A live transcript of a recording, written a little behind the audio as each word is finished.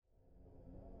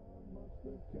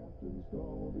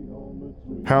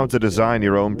How to design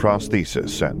your own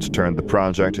prosthesis and turn the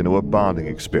project into a bonding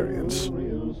experience.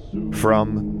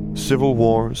 From Civil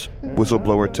Wars,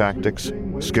 whistleblower tactics,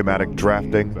 schematic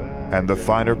drafting, and the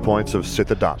finer points of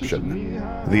Sith adoption,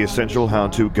 the essential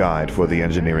how-to guide for the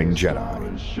engineering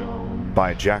Jedi.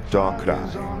 By Jackdaw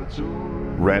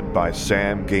Krai. Read by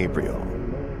Sam Gabriel.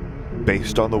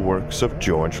 Based on the works of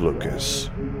George Lucas.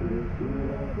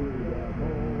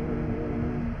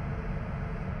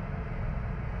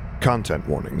 Content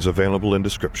warnings available in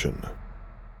description.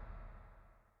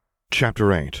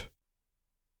 Chapter 8.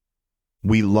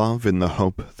 We love in the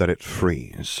hope that it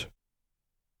frees.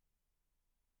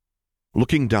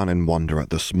 Looking down in wonder at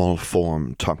the small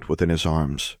form tucked within his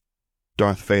arms,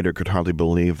 Darth Vader could hardly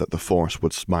believe that the Force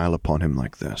would smile upon him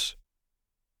like this.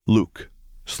 Luke,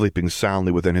 sleeping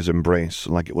soundly within his embrace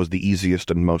like it was the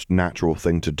easiest and most natural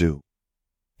thing to do.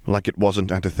 Like it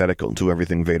wasn't antithetical to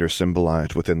everything Vader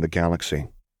symbolized within the galaxy.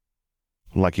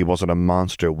 Like he wasn't a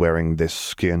monster wearing this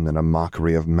skin and a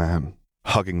mockery of man.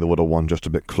 Hugging the little one just a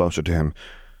bit closer to him,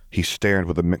 he stared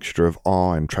with a mixture of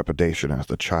awe and trepidation as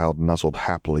the child nuzzled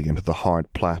happily into the hard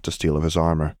plastisteel of his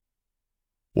armor.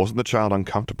 Wasn't the child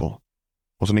uncomfortable?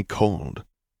 Wasn't he cold?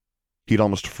 He'd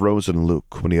almost frozen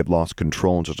Luke when he had lost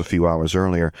control just a few hours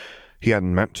earlier. He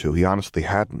hadn't meant to, he honestly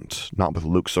hadn't, not with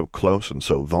Luke so close and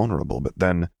so vulnerable, but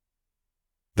then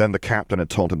the captain had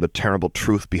told him the terrible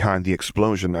truth behind the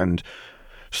explosion, and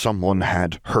someone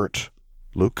had hurt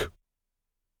Luke.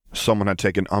 Someone had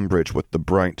taken umbrage with the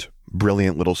bright,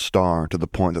 brilliant little star to the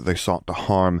point that they sought to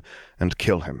harm and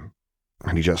kill him,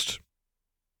 and he just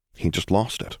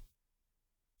lost it.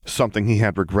 Something he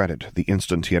had regretted the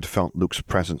instant he had felt Luke's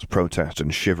presence protest in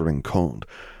shivering cold,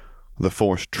 the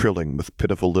Force trilling with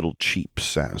pitiful little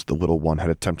cheeps as the little one had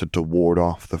attempted to ward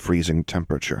off the freezing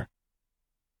temperature.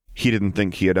 He didn't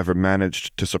think he had ever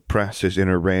managed to suppress his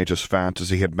inner rage as fast as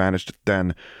he had managed it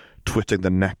then, twisting the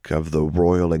neck of the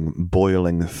roiling,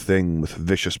 boiling thing with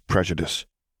vicious prejudice,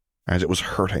 as it was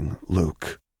hurting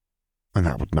Luke. And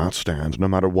that would not stand, no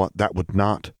matter what, that would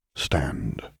not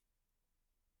stand.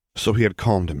 So he had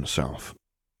calmed himself,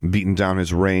 beaten down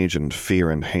his rage and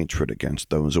fear and hatred against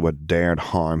those who had dared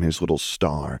harm his little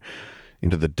star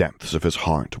into the depths of his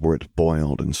heart where it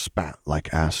boiled and spat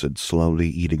like acid, slowly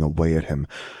eating away at him,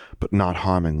 but not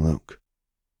harming Luke.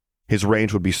 His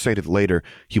rage would be sated later,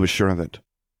 he was sure of it.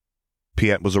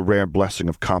 Piet was a rare blessing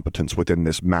of competence within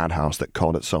this madhouse that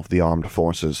called itself the Armed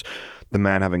Forces, the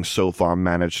man having so far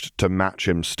managed to match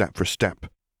him step for step,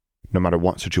 no matter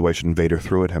what situation Vader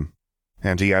threw at him.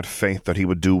 And he had faith that he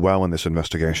would do well in this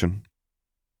investigation.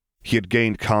 He had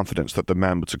gained confidence that the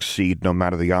man would succeed no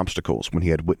matter the obstacles when he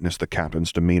had witnessed the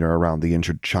captain's demeanor around the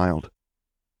injured child.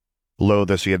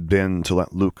 Loath as he had been to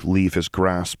let Luke leave his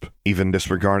grasp, even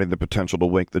disregarding the potential to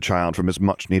wake the child from his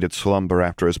much-needed slumber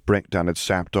after his breakdown had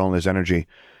sapped all his energy,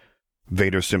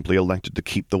 Vader simply elected to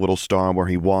keep the little star where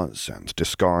he was and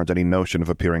discard any notion of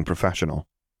appearing professional.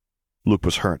 Luke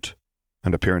was hurt,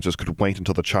 and appearances could wait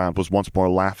until the child was once more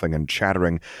laughing and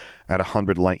chattering at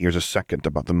 100 light-years a second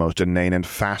about the most inane and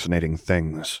fascinating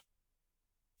things.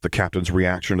 The captain's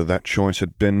reaction to that choice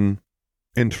had been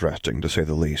interesting, to say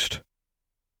the least.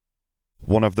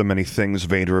 One of the many things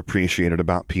Vader appreciated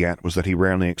about Piet was that he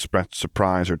rarely expressed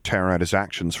surprise or terror at his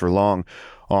actions for long,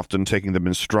 often taking them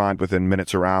in stride within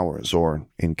minutes or hours, or,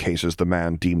 in cases the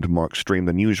man deemed more extreme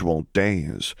than usual,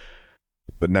 days.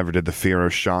 But never did the fear or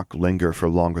shock linger for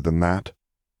longer than that,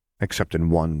 except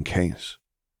in one case.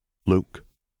 Luke.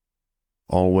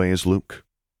 Always Luke.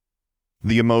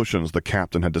 The emotions the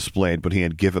captain had displayed when he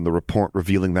had given the report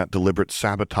revealing that deliberate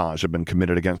sabotage had been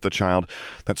committed against the child,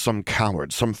 that some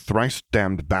coward, some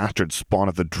thrice-damned bastard spawn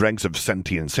of the dregs of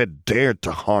sentience had dared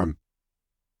to harm.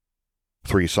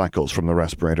 3 cycles from the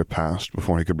respirator passed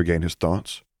before he could regain his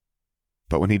thoughts.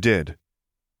 But when he did,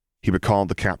 he recalled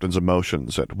the captain's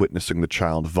emotions at witnessing the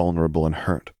child vulnerable and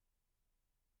hurt.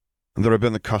 There had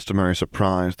been the customary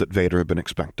surprise that Vader had been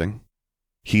expecting.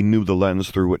 He knew the lens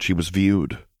through which he was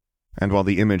viewed, and while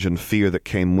the image and fear that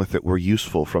came with it were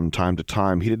useful from time to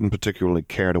time, he didn't particularly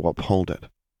care to uphold it.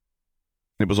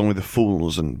 It was only the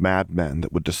fools and madmen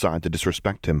that would decide to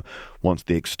disrespect him once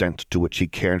the extent to which he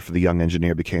cared for the young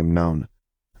engineer became known,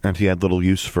 and he had little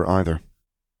use for either.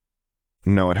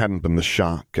 No, it hadn't been the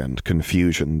shock and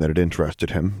confusion that had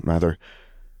interested him, rather,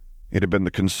 it had been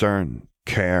the concern,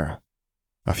 care,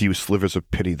 a few slivers of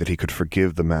pity that he could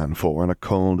forgive the man for, and a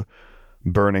cold,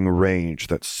 burning rage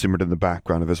that simmered in the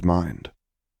background of his mind.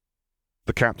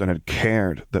 The captain had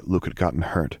cared that Luke had gotten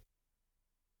hurt,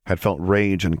 had felt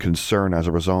rage and concern as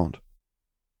a result.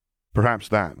 Perhaps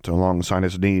that, alongside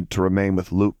his need to remain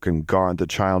with Luke and guard the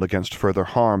child against further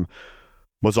harm,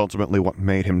 was ultimately what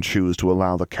made him choose to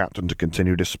allow the captain to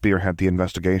continue to spearhead the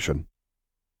investigation.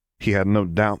 He had no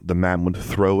doubt the man would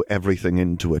throw everything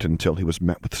into it until he was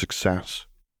met with success.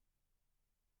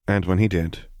 And when he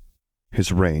did,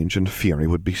 his rage and fury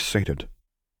would be sated.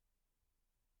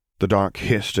 The dark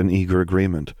hissed in eager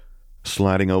agreement,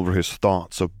 sliding over his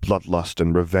thoughts of bloodlust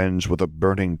and revenge with a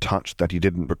burning touch that he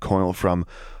didn't recoil from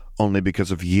only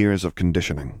because of years of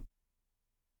conditioning.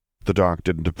 The dark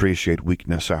didn't appreciate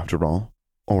weakness after all,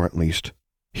 or at least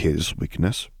his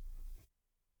weakness.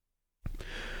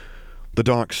 The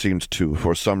dark seemed to,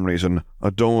 for some reason,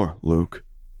 adore Luke.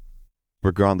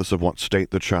 Regardless of what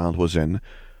state the child was in,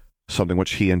 something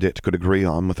which he and it could agree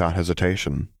on without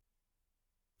hesitation.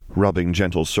 Rubbing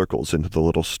gentle circles into the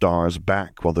little star's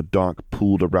back while the dark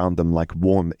pooled around them like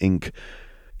warm ink,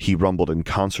 he rumbled in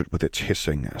concert with its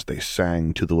hissing as they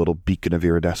sang to the little beacon of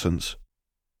iridescence.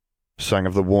 Sang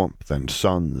of the warmth and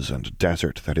suns and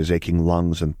desert that his aching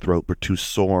lungs and throat were too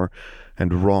sore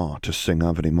and raw to sing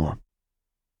of anymore.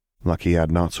 Like he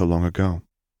had not so long ago.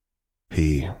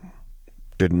 He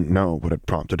didn't know what had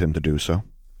prompted him to do so.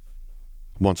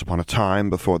 Once upon a time,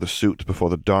 before the suit, before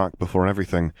the dark, before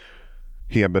everything,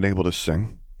 he had been able to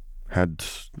sing, had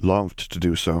loved to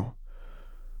do so.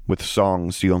 With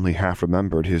songs he only half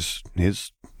remembered his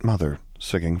mother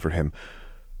singing for him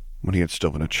when he had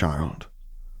still been a child,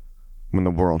 when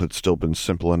the world had still been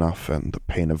simple enough and the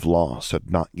pain of loss had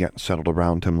not yet settled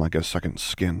around him like a second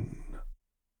skin.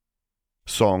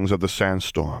 Songs of the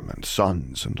sandstorm and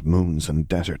suns and moons and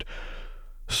desert,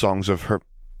 songs of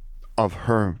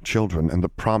her children and the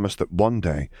promise that one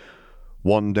day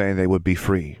they would be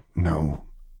free. No,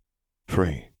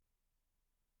 free.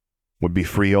 Would be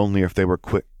free only if they were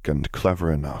quick and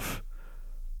clever enough,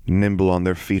 nimble on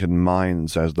their feet and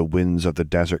minds as the winds of the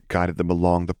desert guided them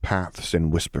along the paths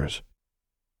in whispers.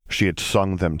 She had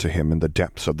sung them to him in the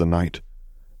depths of the night,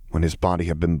 when his body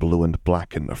had been blue and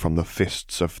blackened from the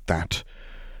fists of that.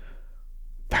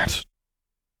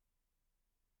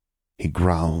 He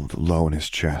growled low in his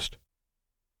chest,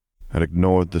 and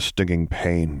ignored the stinging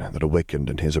pain that awakened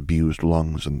in his abused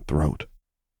lungs and throat.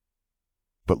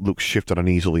 But Luke shifted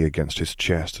uneasily against his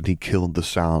chest, and he killed the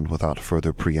sound without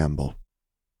further preamble.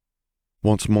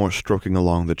 Once more stroking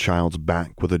along the child's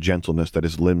back with a gentleness that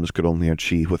his limbs could only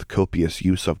achieve with copious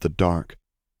use of the dark,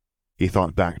 he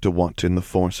thought back to what, in the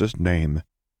Force's name,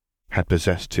 had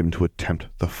possessed him to attempt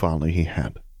the folly he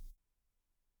had.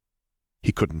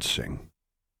 He couldn't sing.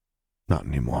 Not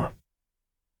anymore.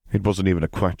 It wasn't even a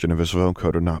question of his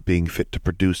vocoder not being fit to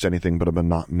produce anything but a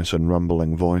monotonous and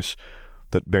rumbling voice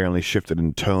that barely shifted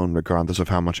in tone regardless of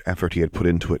how much effort he had put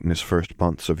into it in his first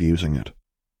months of using it.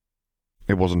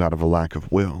 It wasn't out of a lack of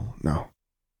will, no.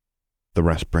 The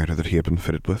respirator that he had been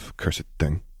fitted with, cursed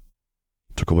thing,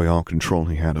 took away all control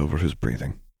he had over his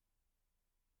breathing.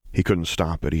 He couldn't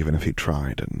stop it even if he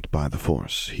tried, and by the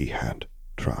Force he had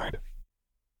tried.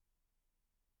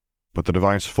 But the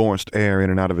device forced air in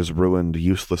and out of his ruined,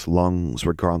 useless lungs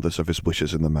regardless of his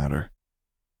wishes in the matter,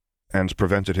 and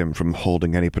prevented him from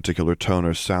holding any particular tone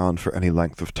or sound for any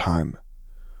length of time,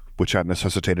 which had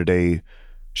necessitated a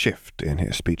shift in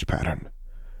his speech pattern,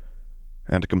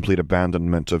 and a complete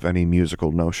abandonment of any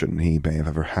musical notion he may have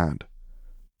ever had.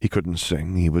 He couldn't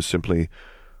sing, he was simply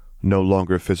no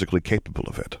longer physically capable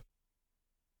of it.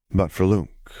 But for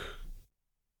Luke,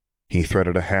 he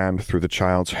threaded a hand through the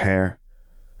child's hair,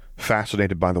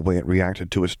 fascinated by the way it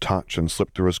reacted to his touch and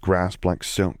slipped through his grasp like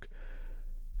silk,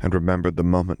 and remembered the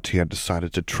moment he had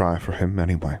decided to try for him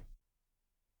anyway.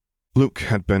 Luke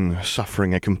had been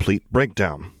suffering a complete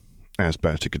breakdown, as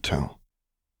best he could tell.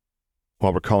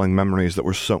 While recalling memories that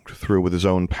were soaked through with his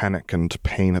own panic and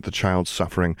pain at the child's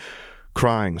suffering,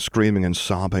 crying, screaming, and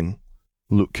sobbing,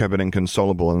 Luke kept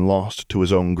inconsolable and lost to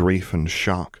his own grief and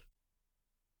shock.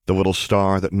 The little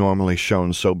star that normally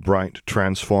shone so bright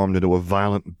transformed into a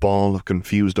violent ball of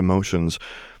confused emotions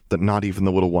that not even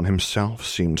the little one himself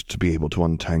seemed to be able to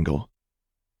untangle.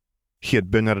 He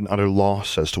had been at an utter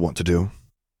loss as to what to do,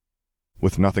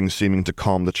 with nothing seeming to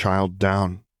calm the child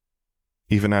down.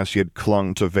 Even as he had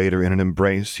clung to Vader in an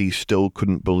embrace he still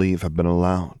couldn't believe had been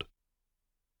allowed.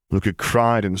 Luke had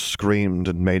cried and screamed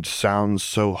and made sounds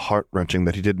so heart-wrenching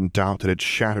that he didn't doubt that it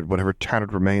shattered whatever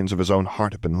tattered remains of his own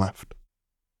heart had been left.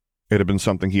 It had been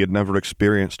something he had never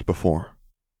experienced before,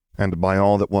 and by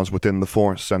all that was within the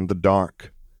Force and the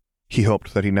dark, he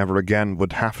hoped that he never again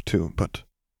would have to, but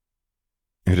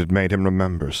it had made him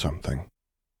remember something.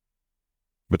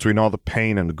 Between all the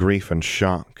pain and grief and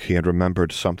shock, he had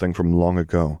remembered something from long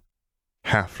ago,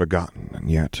 half forgotten and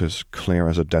yet as clear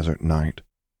as a desert night.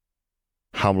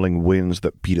 Howling winds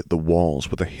that beat at the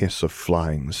walls with a hiss of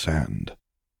flying sand.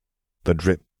 The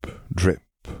drip, drip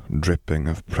dripping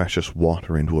of precious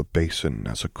water into a basin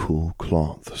as a cool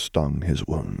cloth stung his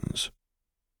wounds.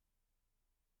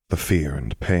 The fear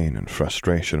and pain and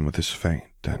frustration with his fate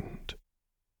and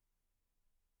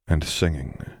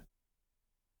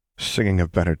singing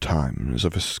of better times,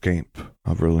 of escape,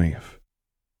 of relief,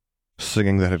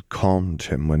 singing that had calmed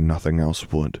him when nothing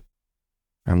else would,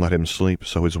 and let him sleep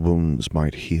so his wounds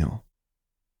might heal.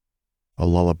 A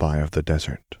lullaby of the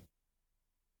desert.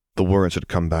 The words had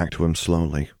come back to him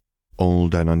slowly,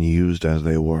 old and unused as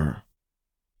they were,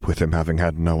 with him having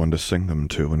had no one to sing them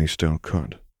to, and he still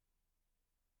could.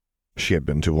 She had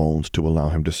been too old to allow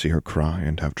him to see her cry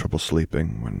and have trouble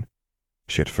sleeping when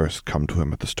she had first come to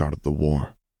him at the start of the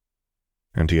war,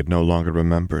 and he had no longer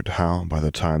remembered how, by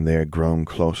the time they had grown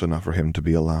close enough for him to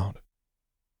be allowed.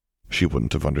 She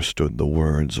wouldn't have understood the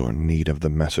words or need of the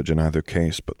message in either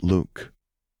case, but Luke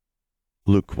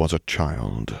was a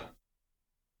child.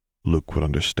 Luke would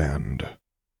understand.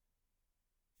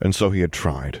 And so he had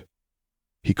tried.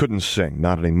 He couldn't sing,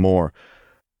 not anymore,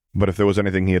 but if there was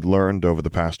anything he had learned over the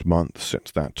past month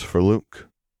since that for Luke,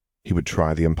 he would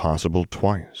try the impossible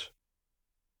twice.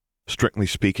 Strictly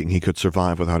speaking, he could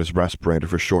survive without his respirator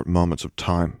for short moments of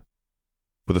time.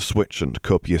 With a switch and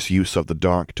copious use of the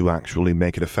dark to actually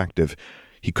make it effective,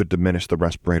 he could diminish the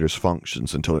respirator's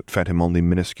functions until it fed him only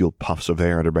minuscule puffs of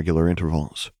air at irregular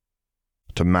intervals,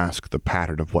 to mask the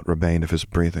pattern of what remained of his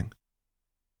breathing.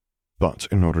 But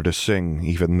in order to sing,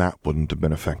 even that wouldn't have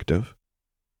been effective.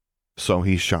 So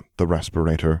he shut the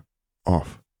respirator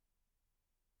off.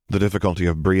 The difficulty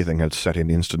of breathing had set in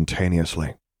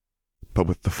instantaneously, but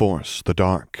with the force, the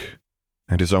dark,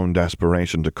 and his own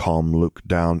desperation to calm Luke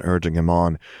down, urging him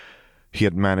on, he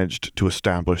had managed to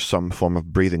establish some form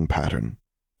of breathing pattern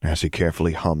as he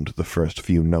carefully hummed the first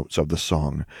few notes of the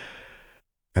song,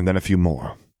 and then a few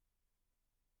more,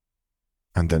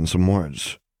 and then some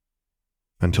words,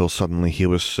 until suddenly he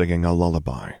was singing a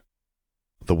lullaby,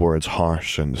 the words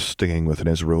harsh and stinging within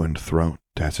his ruined throat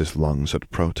as his lungs had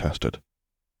protested.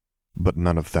 But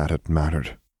none of that had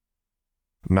mattered.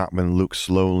 Not when Luke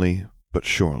slowly but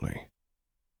surely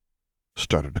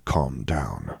started to calm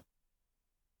down.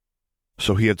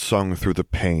 So he had sung through the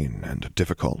pain and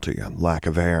difficulty and lack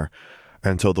of air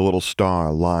until the little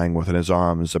star lying within his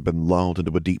arms had been lulled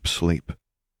into a deep sleep,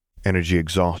 energy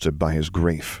exhausted by his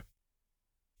grief.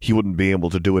 He wouldn't be able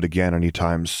to do it again any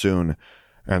time soon,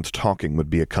 and talking would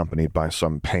be accompanied by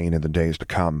some pain in the days to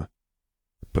come.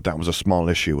 But that was a small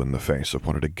issue in the face of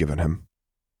what it had given him.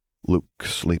 Luke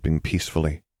sleeping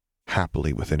peacefully,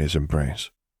 happily within his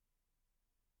embrace.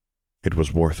 It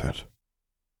was worth it.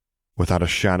 Without a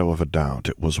shadow of a doubt,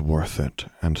 it was worth it,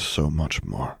 and so much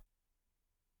more.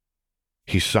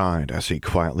 He sighed as he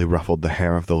quietly ruffled the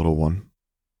hair of the little one,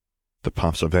 the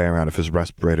puffs of air out of his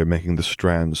respirator making the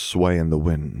strands sway in the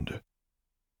wind.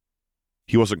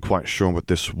 He wasn't quite sure what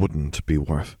this wouldn't be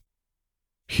worth.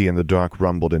 He and the dark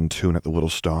rumbled in tune at the little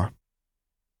star,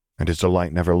 and his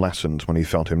delight never lessened when he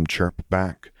felt him chirp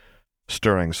back,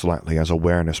 stirring slightly as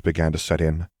awareness began to set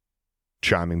in.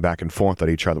 Chiming back and forth at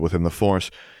each other within the force,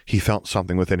 he felt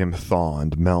something within him thaw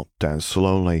and melt as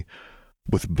slowly,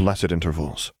 with blessed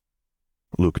intervals,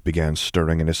 Luke began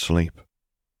stirring in his sleep,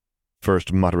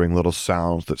 first muttering little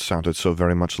sounds that sounded so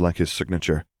very much like his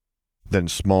signature, then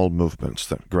small movements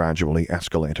that gradually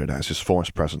escalated as his force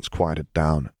presence quieted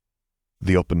down,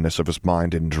 the openness of his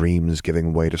mind in dreams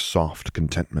giving way to soft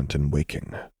contentment in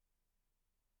waking.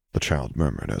 The child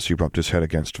murmured as he rubbed his head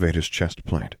against Vader's chest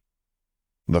plate,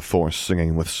 the force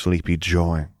singing with sleepy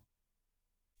joy.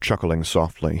 Chuckling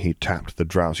softly, he tapped the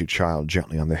drowsy child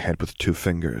gently on the head with 2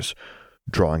 fingers,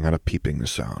 drawing out a peeping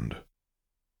sound.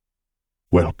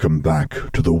 "Welcome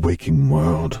back to the waking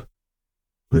world,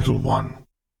 little one,"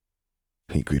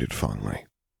 he greeted fondly.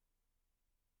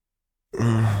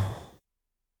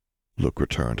 Luke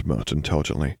returned most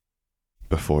intelligently,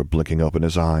 before blinking open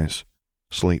his eyes,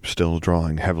 sleep still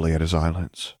drawing heavily at his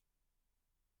eyelids.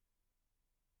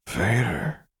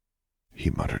 "Vader," he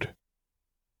muttered,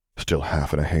 still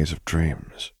half in a haze of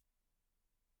dreams.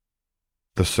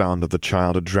 The sound of the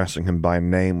child addressing him by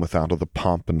name without all the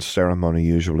pomp and ceremony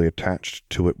usually attached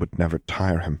to it would never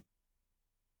tire him.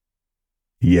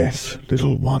 "Yes,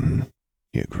 little one,"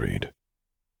 he agreed.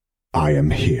 "I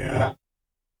am here."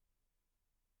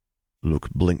 Luke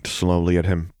blinked slowly at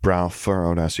him, brow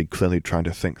furrowed as he clearly tried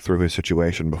to think through his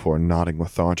situation before nodding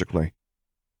lethargically.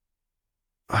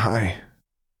 "Hi,"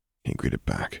 he greeted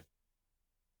back,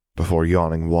 before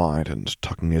yawning wide and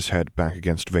tucking his head back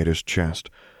against Vader's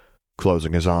chest,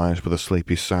 closing his eyes with a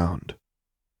sleepy sound.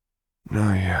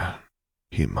 "Oh, yeah,"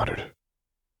 he muttered.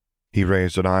 He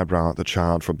raised an eyebrow at the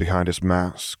child from behind his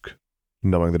mask,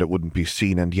 knowing that it wouldn't be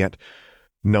seen, and yet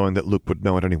knowing that Luke would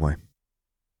know it anyway.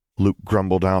 Luke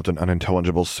grumbled out an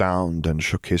unintelligible sound and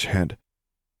shook his head,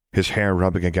 his hair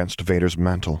rubbing against Vader's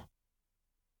mantle.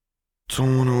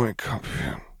 "Don't want to wake up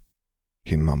yet,"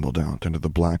 he mumbled out into the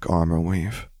black armor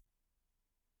weave.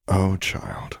 "Oh,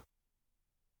 child."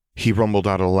 He rumbled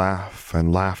out a laugh,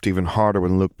 and laughed even harder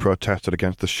when Luke protested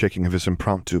against the shaking of his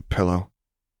impromptu pillow.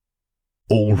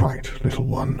 "All right, little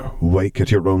one, wake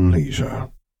at your own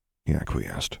leisure," he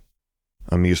acquiesced,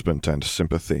 amusement and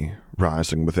sympathy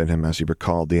rising within him as he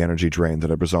recalled the energy drain that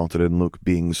had resulted in Luke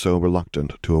being so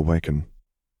reluctant to awaken.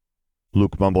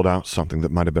 Luke mumbled out something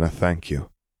that might have been a thank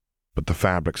you, but the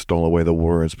fabric stole away the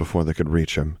words before they could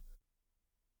reach him.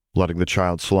 Letting the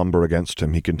child slumber against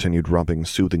him, he continued rubbing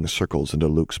soothing circles into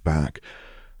Luke's back,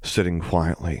 sitting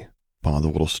quietly while the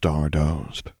little star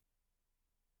dozed.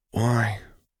 "Why?"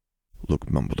 Luke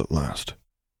mumbled at last,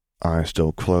 eyes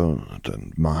still closed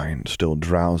and mind still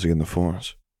drowsy in the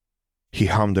Force. He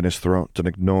hummed in his throat and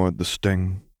ignored the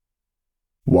sting.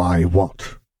 "Why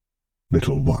what,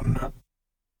 little one?"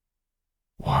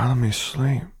 "Why let me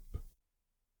sleep?"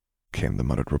 came the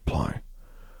muttered reply.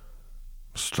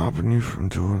 "Stopping you from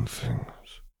doing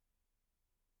things."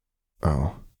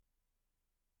 "Oh."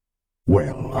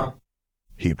 "Well,"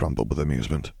 he rumbled with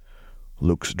amusement,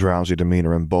 Luke's drowsy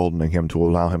demeanor emboldening him to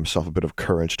allow himself a bit of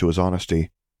courage to his honesty.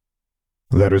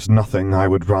 "there is nothing I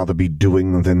would rather be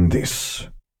doing than this,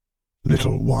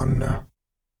 little one."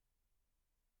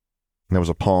 There was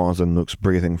a pause in Luke's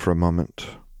breathing for a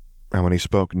moment, and when he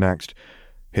spoke next,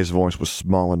 his voice was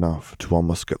small enough to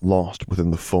almost get lost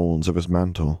within the folds of his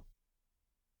mantle.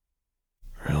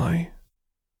 "Really?"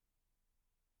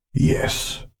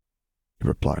 "Yes," he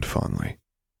replied fondly,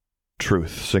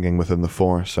 truth singing within the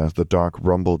Force as the dark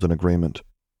rumbled in agreement.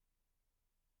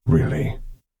 "Really?"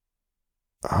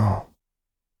 "Oh."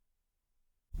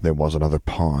 There was another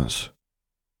pause.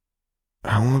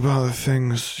 "How about the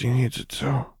things you need to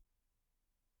do?"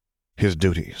 His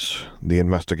duties, the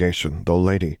investigation, the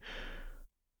lady.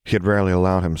 He had rarely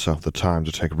allowed himself the time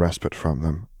to take respite from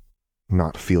them,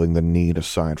 not feeling the need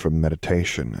aside from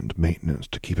meditation and maintenance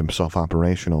to keep himself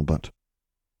operational, but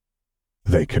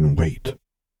 "They can wait,"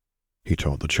 he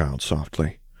told the child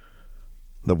softly,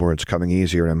 the words coming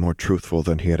easier and more truthful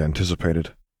than he had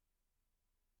anticipated.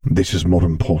 "This is more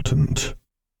important."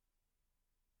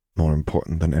 More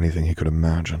important than anything he could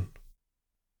imagine.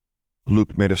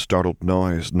 Luke made a startled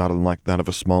noise, not unlike that of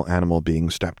a small animal being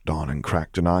stepped on, and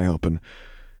cracked an eye open,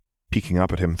 peeking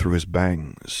up at him through his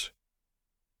bangs.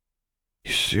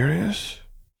 "You serious?"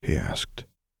 he asked,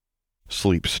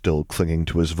 sleep still clinging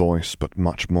to his voice, but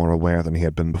much more aware than he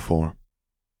had been before.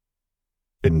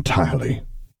 "Entirely,"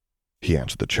 he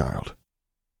answered the child,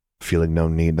 feeling no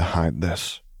need to hide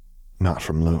this, not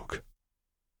from Luke.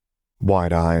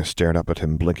 Wide eyes stared up at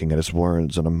him, blinking at his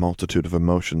words, and a multitude of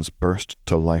emotions burst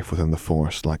to life within the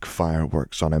Force like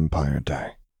fireworks on Empire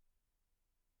Day.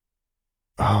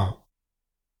 "Oh."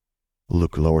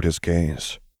 Luke lowered his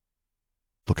gaze,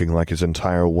 looking like his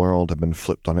entire world had been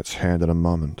flipped on its head in a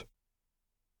moment.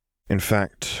 In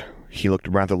fact, he looked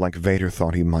rather like Vader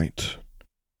thought he might,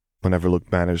 whenever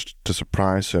Luke managed to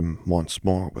surprise him once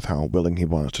more with how willing he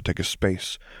was to take a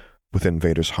space within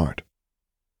Vader's heart.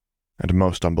 And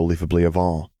most unbelievably of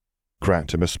all,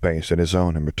 grant him a space in his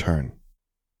own in return.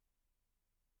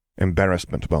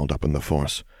 Embarrassment welled up in the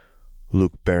Force,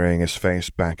 Luke burying his face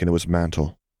back into his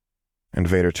mantle, and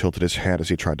Vader tilted his head as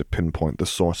he tried to pinpoint the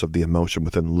source of the emotion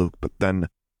within Luke, but then,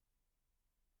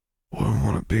 "Wouldn't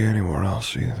want to be anywhere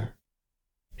else either,"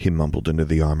 he mumbled into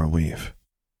the armor weave,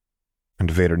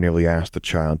 and Vader nearly asked the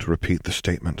child to repeat the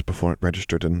statement before it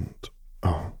registered, and,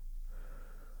 oh,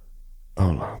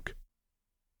 Luke.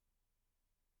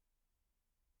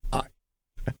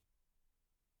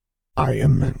 I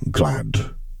am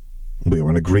glad we are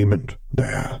in agreement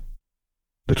there,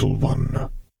 little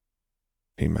one,"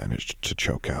 he managed to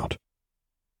choke out,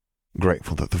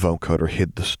 grateful that the vocoder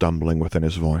hid the stumbling within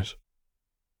his voice.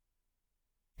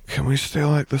 "Can we stay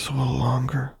like this a little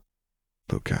longer?"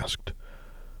 Luke asked,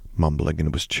 mumbling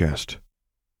into his chest.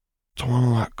 "Don't want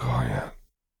to let go yet."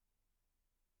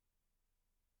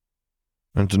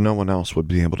 And no one else would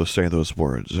be able to say those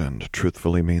words and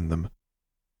truthfully mean them.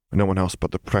 No one else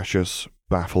but the precious,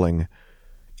 baffling,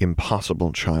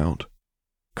 impossible child,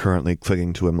 currently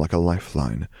clinging to him like a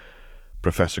lifeline,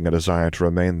 professing a desire to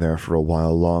remain there for a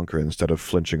while longer instead of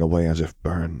flinching away as if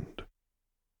burned.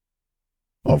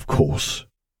 "Of course,"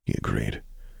 he agreed,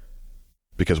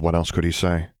 because what else could he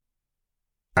say?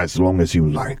 "As long as you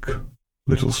like,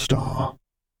 little star."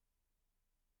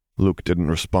 Luke didn't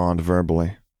respond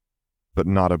verbally, but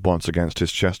nodded once against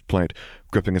his chest plate,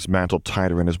 gripping his mantle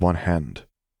tighter in his one hand,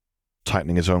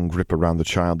 tightening his own grip around the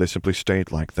child, they simply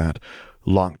stayed like that,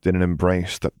 locked in an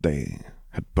embrace that they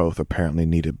had both apparently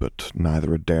needed but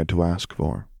neither had dared to ask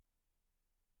for.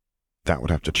 That would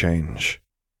have to change.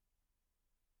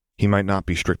 He might not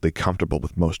be strictly comfortable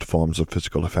with most forms of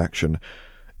physical affection,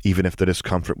 even if the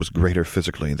discomfort was greater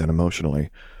physically than emotionally,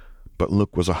 but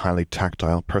Luke was a highly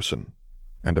tactile person,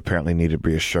 and apparently needed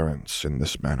reassurance in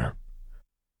this manner.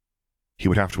 He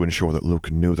would have to ensure that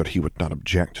Luke knew that he would not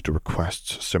object to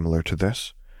requests similar to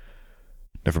this.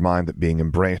 Never mind that being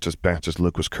embraced as best as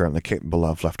Luke was currently capable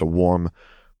of left a warm,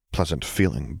 pleasant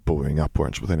feeling buoying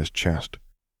upwards within his chest.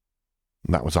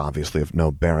 That was obviously of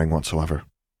no bearing whatsoever.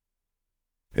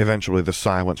 Eventually the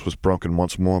silence was broken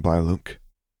once more by Luke,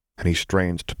 and he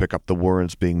strained to pick up the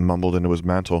words being mumbled into his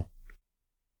mantle.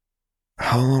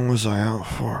 "How long was I out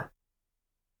for?"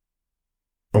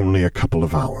 "Only a couple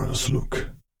of hours, Luke,"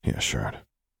 he assured.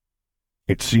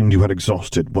 "It seemed you had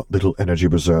exhausted what little energy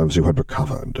reserves you had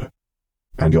recovered,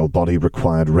 and your body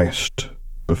required rest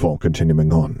before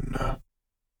continuing on."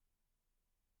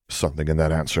 Something in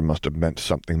that answer must have meant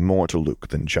something more to Luke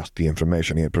than just the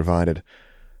information he had provided,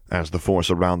 as the force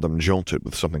around them jolted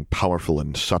with something powerful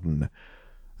and sudden,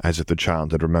 as if the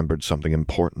child had remembered something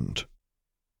important.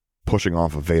 Pushing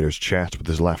off of Vader's chest with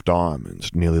his left arm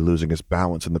and nearly losing his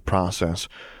balance in the process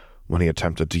when he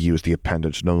attempted to use the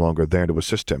appendage no longer there to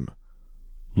assist him,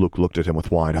 Luke looked at him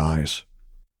with wide eyes.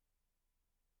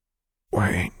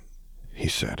 "Wait," he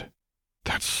said.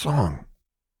 "That song.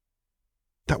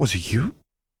 That was you?"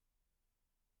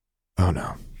 "Oh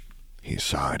no," he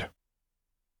sighed.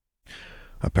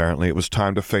 Apparently it was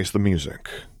time to face the music.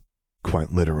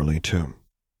 Quite literally, too.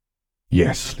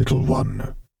 "Yes, little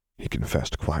one," he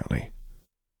confessed quietly.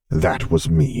 "That was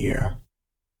me."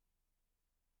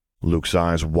 Luke's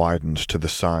eyes widened to the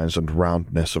size and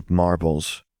roundness of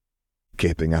marbles,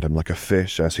 gaping at him like a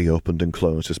fish as he opened and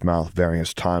closed his mouth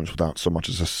various times without so much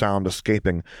as a sound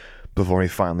escaping before he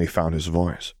finally found his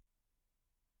voice.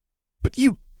 "But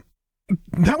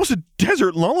that was a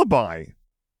desert lullaby!"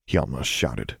 he almost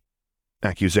shouted.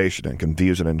 Accusation and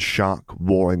confusion and shock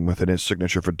warring within his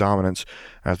signature for dominance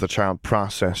as the child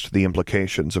processed the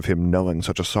implications of him knowing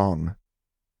such a song.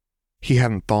 He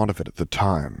hadn't thought of it at the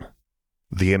time.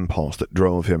 The impulse that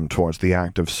drove him towards the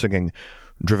act of singing,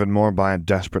 driven more by a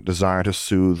desperate desire to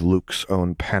soothe Luke's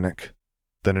own panic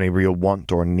than any real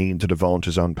want or need to divulge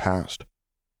his own past.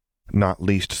 Not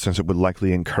least since it would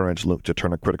likely encourage Luke to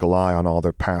turn a critical eye on all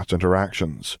their past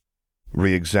interactions,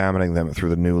 re-examining them through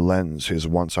the new lens his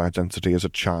once identity as a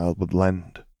child would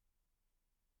lend.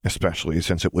 Especially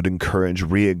since it would encourage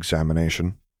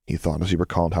re-examination, he thought as he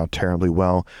recalled how terribly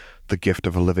well the gift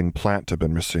of a living plant had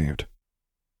been received.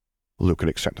 Luke had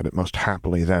accepted it most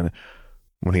happily then,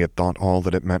 when he had thought all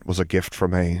that it meant was a gift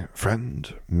from a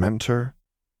friend, mentor.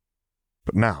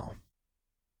 But now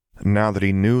that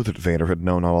he knew that Vader had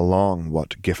known all along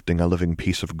what gifting a living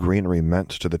piece of greenery meant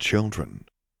to the children.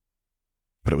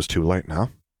 But it was too late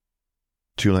now.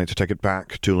 Too late to take it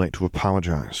back, too late to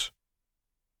apologize.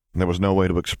 There was no way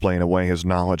to explain away his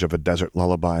knowledge of a desert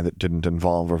lullaby that didn't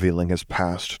involve revealing his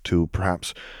past to,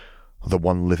 perhaps, the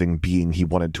one living being he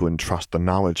wanted to entrust the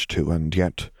knowledge to and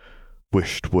yet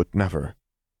wished would never,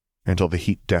 until the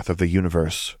heat death of the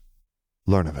universe,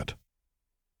 learn of it.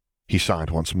 He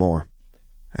sighed once more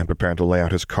and prepared to lay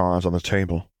out his cards on the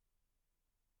table.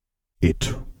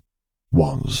 "It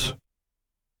was,"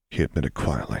 he admitted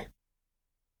quietly.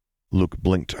 Luke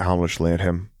blinked owlishly at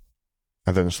him,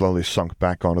 and then slowly sunk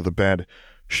back onto the bed,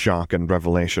 shock and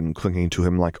revelation clinging to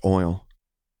him like oil.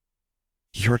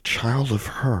 "You're a child of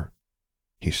her,"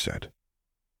 he said.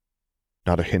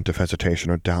 Not a hint of hesitation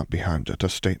or doubt behind it, a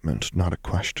statement, not a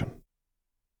question.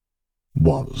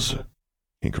 "Was,"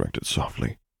 he corrected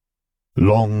softly.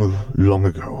 "Long, long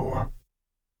ago.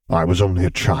 I was only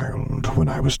a child when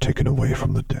I was taken away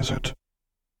from the desert."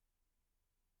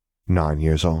 9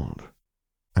 years old,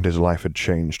 and his life had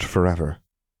changed forever.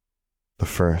 The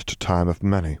first time of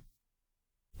many.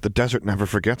 "The desert never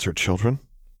forgets her children,"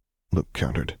 Luke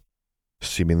countered,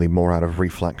 seemingly more out of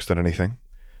reflex than anything.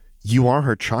 "You are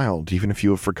her child, even if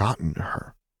you have forgotten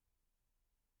her."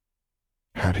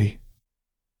 Had he?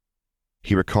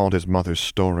 He recalled his mother's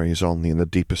stories only in the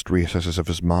deepest recesses of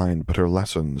his mind, but her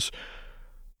lessons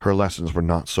were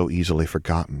not so easily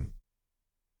forgotten.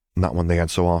 Not when they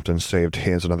had so often saved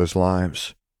his and others'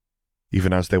 lives,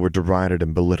 even as they were derided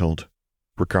and belittled,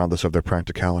 regardless of their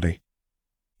practicality.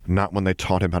 Not when they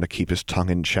taught him how to keep his tongue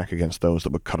in check against those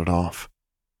that would cut it off.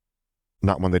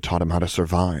 Not when they taught him how to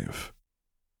survive.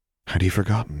 Had he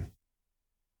forgotten?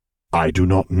 "I do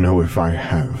not know if I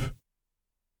have,"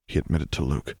 he admitted to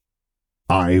Luke.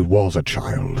 "I was a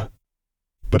child,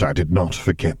 But I did not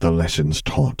forget the lessons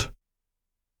taught.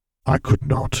 I could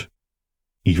not,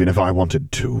 even if I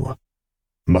wanted to.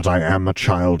 But I am a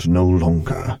child no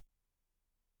longer.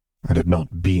 I have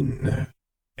not been,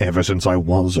 ever since I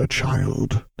was a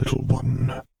child, little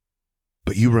one.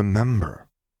 But you remember,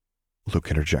 Luke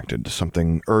interjected,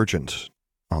 something urgent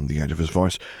on the edge of his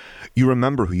voice. You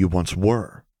remember who you once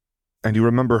were. And you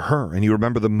remember her, and you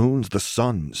remember the moons, the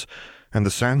suns, and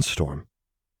the sandstorm.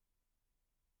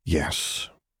 Yes.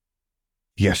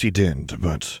 Yes, he did,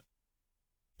 but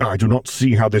I do not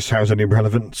see how this has any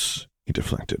relevance, he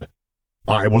deflected.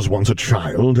 I was once a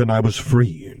child, and I was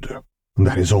freed.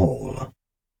 That is all.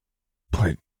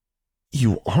 But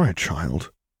you are a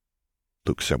child,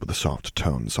 Luke said with a soft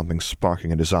tone, something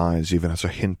sparkling in his eyes even as a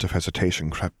hint of hesitation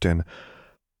crept in.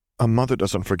 A mother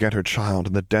doesn't forget her child,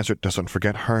 and the desert doesn't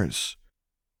forget hers.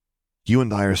 You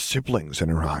and I are siblings in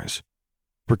her eyes,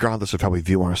 regardless of how we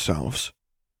view ourselves.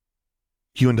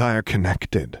 You and I are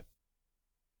connected.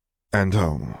 And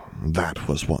that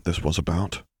was what this was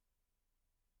about.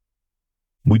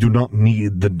 We do not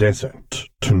need the desert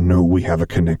to know we have a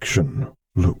connection,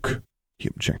 Luke, he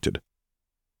objected.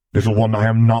 Little one, I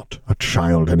am not a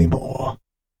child anymore.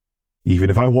 Even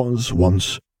if I was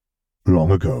once,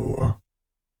 long ago.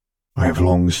 I have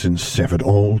long since severed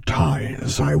all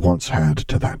ties I once had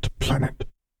to that planet.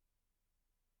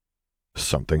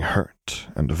 Something hurt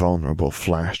and vulnerable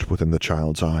flashed within the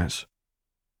child's eyes.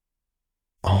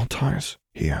 All ties?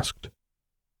 He asked,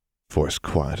 voice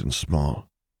quiet and small.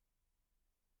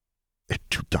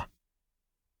 Etuda.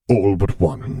 All but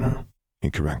one,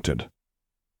 he corrected.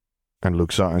 And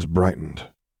Luke's eyes brightened.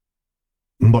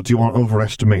 But you are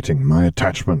overestimating my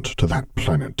attachment to that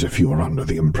planet if you are under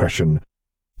the impression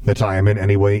that I am in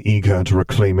any way eager to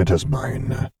reclaim it as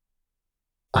mine.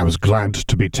 I was glad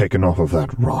to be taken off of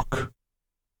that rock,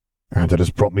 and it has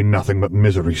brought me nothing but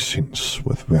misery since,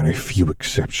 with very few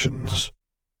exceptions.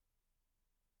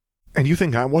 And you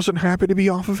think I wasn't happy to be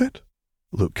off of it?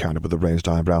 Luke countered with a raised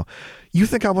eyebrow. You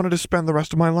think I wanted to spend the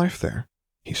rest of my life there?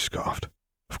 He scoffed.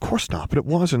 Of course not, but it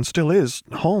was and still is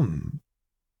home.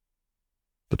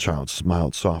 The child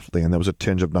smiled softly, and there was a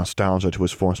tinge of nostalgia to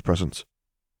his forced presence.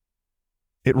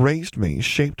 It raised me,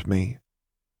 shaped me,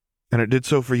 and it did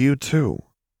so for you too.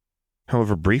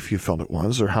 However brief you felt it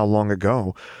was, or how long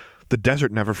ago, the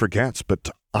desert never forgets, but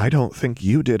I don't think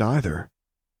you did either.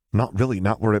 Not really,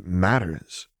 not where it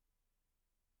matters.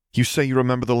 You say you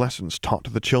remember the lessons taught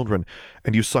to the children,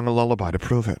 and you sung a lullaby to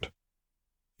prove it.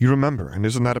 You remember, and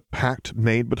isn't that a pact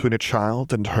made between a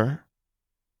child and her?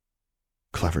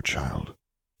 Clever child.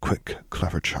 Quick,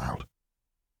 clever child.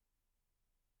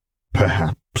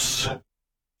 Perhaps,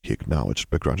 he acknowledged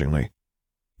begrudgingly.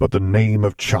 But the name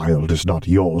of child is not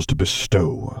yours to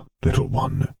bestow, little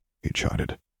one, he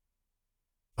chided.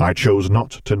 I chose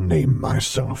not to name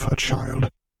myself a child,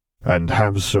 and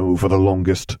have so for the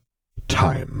longest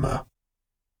time.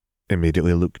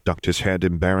 Immediately Luke ducked his head,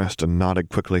 embarrassed, and nodded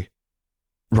quickly.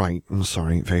 Right, I'm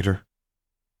sorry, Vader.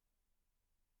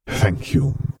 Thank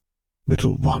you,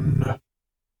 little one,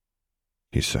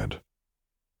 he said,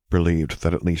 relieved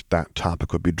that at least that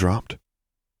topic would be dropped.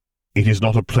 It is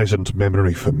not a pleasant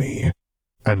memory for me,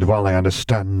 and while I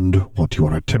understand what you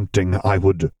are attempting, I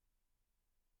would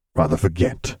rather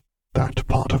forget that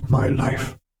part of my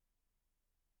life.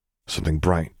 Something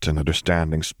bright and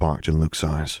understanding sparked in Luke's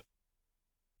eyes,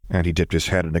 and he dipped his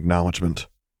head in acknowledgement.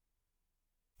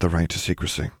 The right to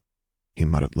secrecy, he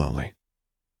muttered lowly.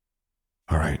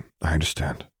 All right, I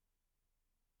understand.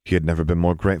 He had never been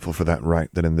more grateful for that right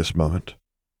than in this moment.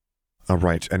 A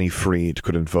right any freed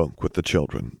could invoke with the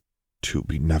children, to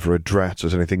be never addressed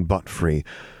as anything but free,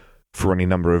 for any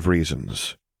number of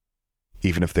reasons,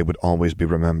 even if they would always be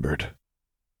remembered.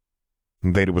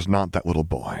 Vader was not that little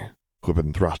boy who had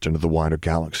been thrust into the wider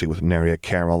galaxy with nary a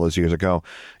care all those years ago,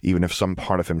 even if some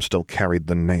part of him still carried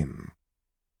the name.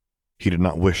 He did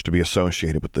not wish to be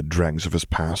associated with the dregs of his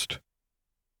past.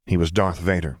 He was Darth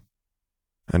Vader,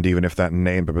 and even if that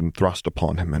name had been thrust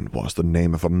upon him and was the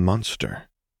name of a monster,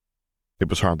 it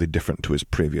was hardly different to his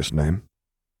previous name.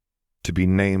 To be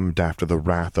named after the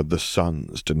wrath of the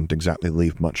suns didn't exactly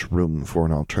leave much room for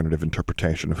an alternative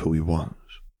interpretation of who he was.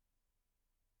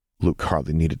 Luke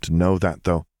hardly needed to know that,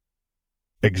 though.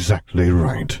 Exactly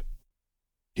right,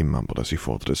 he mumbled as he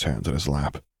folded his hands in his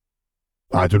lap.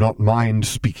 I do not mind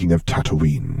speaking of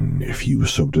Tatooine, if you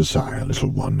so desire, little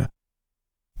one.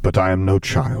 But I am no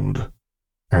child,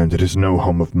 and it is no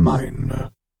home of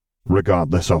mine,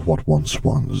 regardless of what once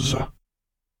was.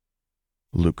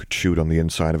 Luke chewed on the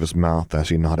inside of his mouth as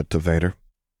he nodded to Vader.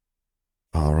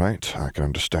 All right, I can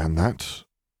understand that.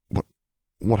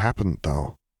 What happened,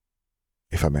 though,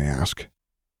 if I may ask?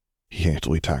 he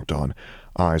hastily tacked on,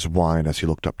 eyes wide as he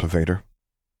looked up to Vader.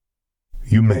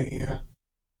 You may,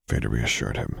 Vader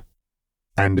reassured him.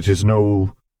 And it is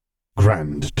no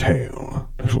grand tale,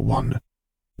 little one.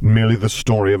 Merely the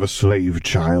story of a slave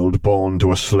child born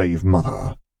to a slave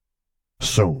mother,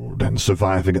 sold and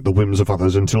surviving at the whims of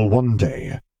others until one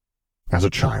day, as a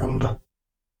child,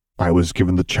 I was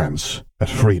given the chance at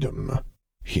freedom.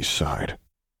 He sighed.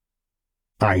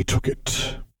 I took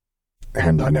it,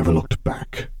 and I never looked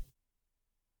back.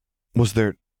 Was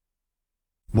there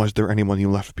anyone you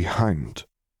left behind?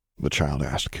 The child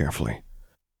asked carefully.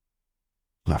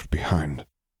 Left behind?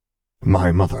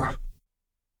 My mother,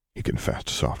 he confessed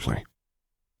softly.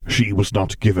 She was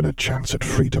not given a chance at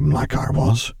freedom like I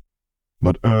was,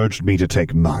 but urged me to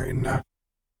take mine.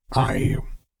 I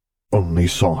only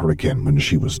saw her again when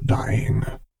she was dying.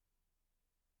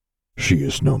 She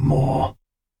is no more.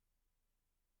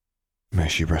 May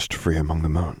she rest free among the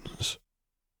moons,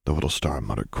 the little star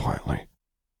muttered quietly,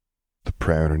 the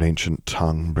prayer in an ancient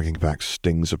tongue bringing back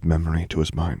stings of memory to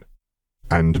his mind.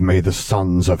 And may the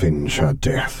suns avenge her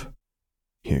death,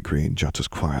 he agreed just as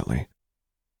quietly,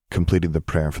 completing the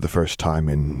prayer for the first time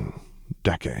in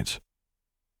decades,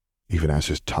 even as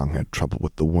his tongue had trouble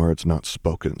with the words not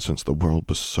spoken since the world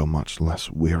was so much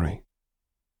less weary.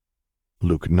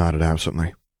 Luke nodded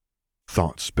absently,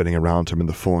 thoughts spinning around him in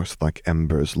the Force like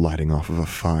embers lighting off of a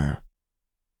fire.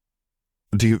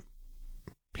 Do you...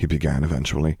 he began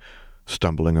eventually,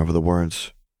 stumbling over the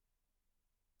words.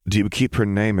 Do you keep her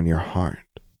name in your heart?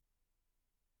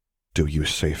 Do you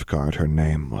safeguard her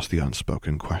name, was the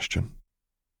unspoken question.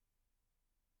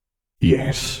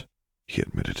 Yes, he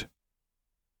admitted.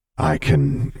 I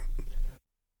can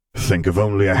think of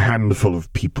only a handful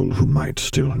of people who might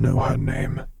still know her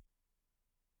name.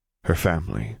 Her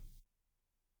family,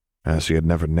 as he had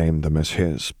never named them as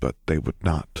his, but they would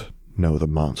not know the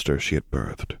monster she had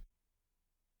birthed.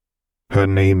 Her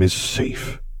name is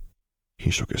safe,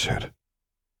 he shook his head.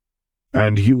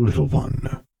 And you, little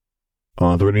one,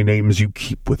 are there any names you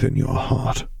keep within your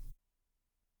heart?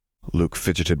 Luke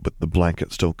fidgeted with the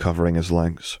blanket still covering his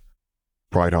legs,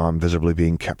 right arm visibly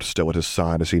being kept still at his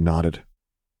side as he nodded.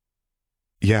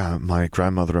 Yeah, my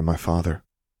grandmother and my father.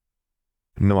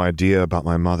 No idea about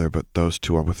my mother, but those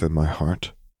two are within my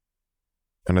heart.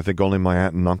 And I think only my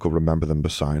aunt and uncle remember them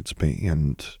besides me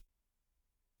and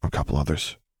a couple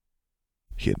others,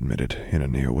 he admitted in a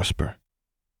near whisper.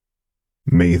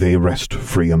 May they rest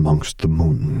free amongst the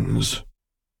moons,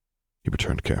 he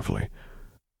returned carefully,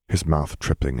 his mouth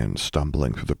tripping and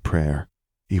stumbling through the prayer,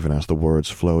 even as the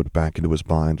words flowed back into his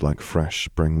mind like fresh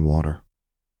spring water.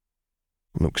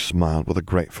 Luke smiled with a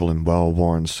grateful and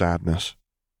well-worn sadness.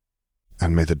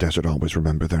 And may the desert always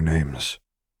remember their names,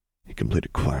 he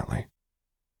completed quietly,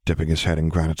 dipping his head in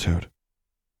gratitude.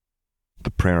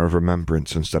 The prayer of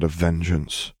remembrance instead of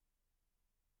vengeance.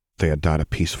 They had died a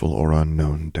peaceful or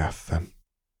unknown death, then.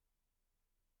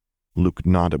 Luke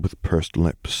nodded with pursed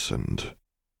lips and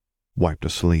wiped a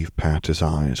sleeve past his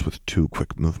eyes with 2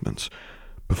 quick movements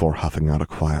before huffing out a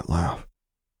quiet laugh.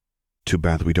 Too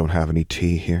bad we don't have any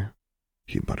tea here,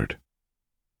 he muttered.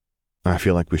 I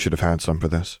feel like we should have had some for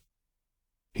this.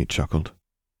 He chuckled.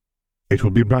 It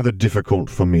will be rather difficult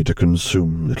for me to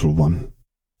consume, little one,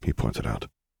 he pointed out.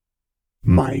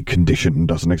 My condition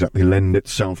doesn't exactly lend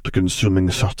itself to consuming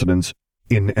sustenance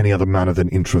in any other manner than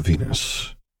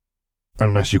intravenous.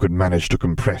 Unless you could manage to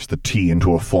compress the tea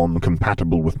into a form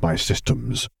compatible with my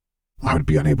systems, I would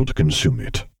be unable to consume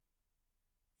it.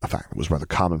 A fact that was rather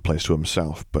commonplace to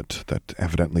himself, but that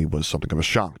evidently was something of a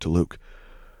shock to Luke.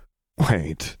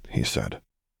 Wait, he said,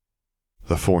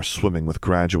 the Force swimming with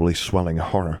gradually swelling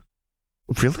horror.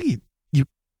 Really? You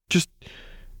just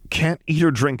can't eat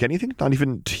or drink anything? Not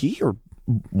even tea or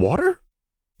water?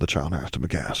 The child asked him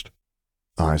aghast,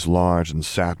 eyes large and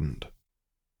saddened.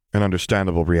 An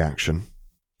understandable reaction.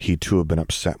 He too had been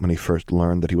upset when he first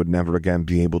learned that he would never again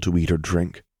be able to eat or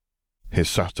drink. His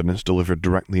sustenance delivered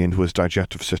directly into his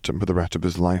digestive system for the rest of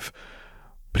his life,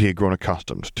 but he had grown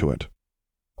accustomed to it,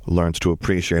 learned to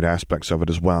appreciate aspects of it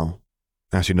as well,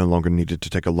 as he no longer needed to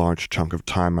take a large chunk of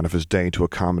time out of his day to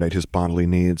accommodate his bodily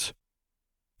needs.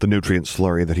 The nutrient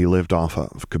slurry that he lived off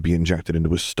of could be injected into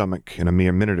his stomach in a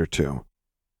mere minute or two,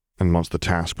 and once the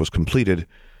task was completed,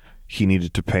 he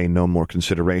needed to pay no more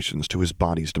considerations to his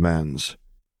body's demands.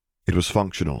 It was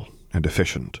functional and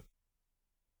efficient.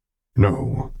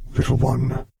 No, little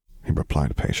one, he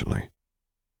replied patiently.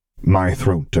 My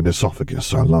throat and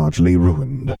esophagus are largely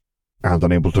ruined, and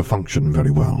unable to function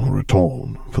very well or at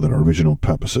all for their original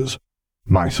purposes.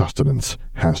 My sustenance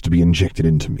has to be injected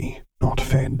into me, not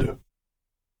fed.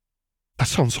 That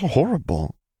sounds so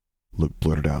horrible, Luke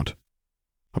blurted out.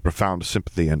 a profound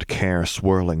sympathy and care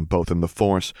swirling both in the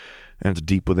Force and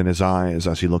deep within his eyes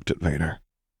as he looked at Vader.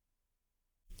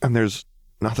 "And there's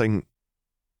nothing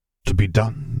to be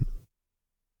done,"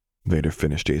 Vader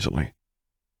finished easily.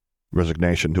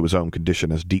 Resignation to his own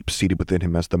condition as deep-seated within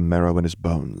him as the marrow in his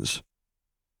bones.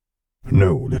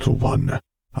 "No, little one,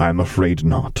 I am afraid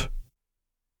not.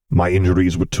 My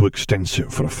injuries were too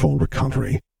extensive for a full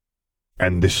recovery,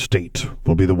 and this state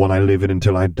will be the one I live in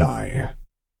until I die."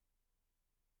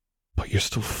 "But you're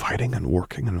still fighting and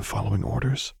working and following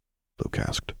orders?" Luke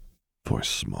asked, voice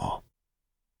small.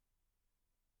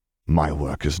 "My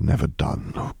work is never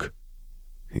done, Luke,"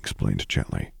 he explained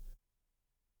gently.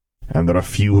 "And there are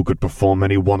few who could perform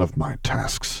any one of my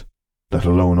tasks, let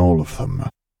alone all of them.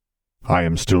 I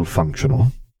am still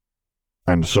functional,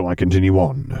 and so I continue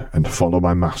on and follow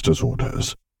my master's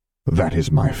orders. That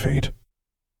is my fate."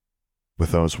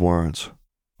 With those words,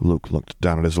 Luke looked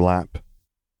down at his lap,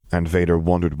 and Vader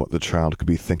wondered what the child could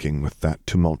be thinking with that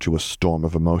tumultuous storm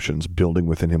of emotions building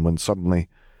within him when suddenly,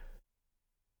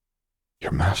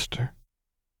 "Your master?"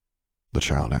 the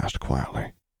child asked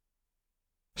quietly,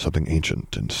 something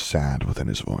ancient and sad within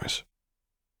his voice.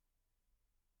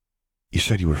 "You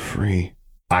said you were free."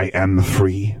 "I am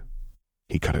free,"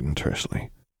 he cut in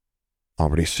tersely,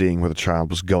 already seeing where the child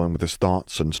was going with his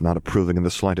thoughts and not approving in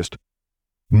the slightest.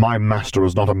 "My master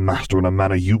is not a master in a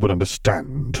manner you would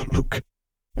understand, Luke,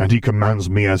 and he commands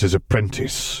me as his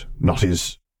apprentice, not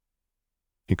his—"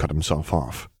 He cut himself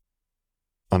off,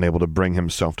 unable to bring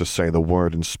himself to say the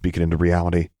word and speak it into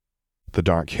reality, the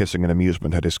dark hissing in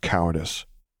amusement at his cowardice,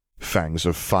 fangs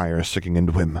of fire sinking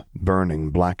into him, burning,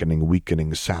 blackening,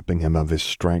 weakening, sapping him of his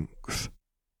strength.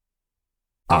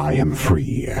 "I am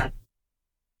free,"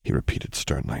 he repeated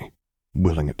sternly,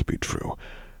 willing it to be true.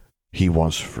 He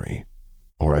was free,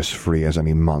 or as free as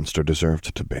any monster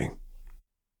deserved to be.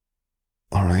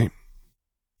 "All right,"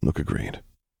 Luke agreed,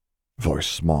 voice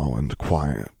small and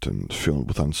quiet and filled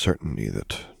with uncertainty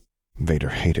that Vader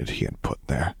hated he had put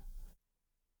there.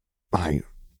 "I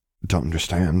don't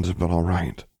understand, but all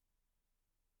right."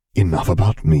 "Enough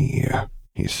about me,"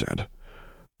 he said,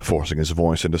 forcing his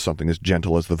voice into something as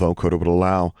gentle as the vocoder would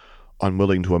allow,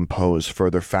 unwilling to impose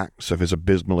further facts of his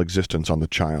abysmal existence on the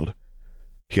child.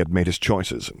 He had made his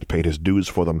choices and paid his dues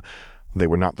for them. They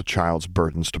were not the child's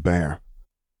burdens to bear.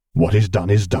 "What is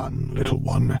done, little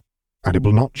one, and it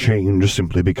will not change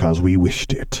simply because we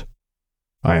wished it.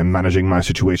 I am managing my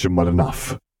situation well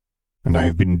enough, and I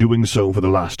have been doing so for the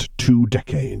last 2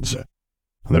 decades.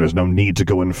 There is no need to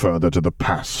go in further to the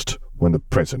past when the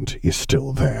present is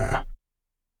still there."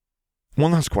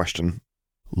 "One last question,"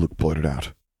 Luke blurted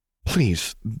out.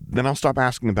 "Please, then I'll stop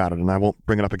asking about it and I won't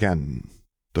bring it up again,"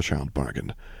 the child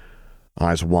bargained,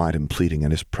 eyes wide and pleading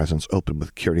and his presence open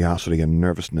with curiosity and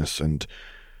nervousness, and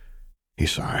he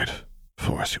sighed,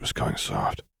 for he was going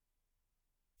soft.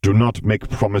 "Do not make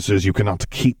promises you cannot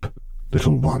keep,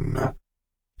 little one,"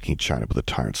 he chided with a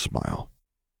tired smile,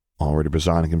 already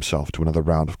resigning himself to another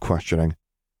round of questioning.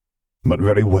 "But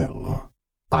very well.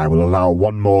 I will allow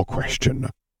one more question.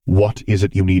 What is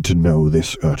it you need to know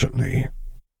this urgently?"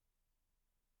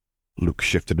 Luke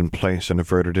shifted in place and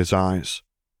averted his eyes,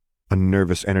 a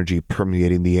nervous energy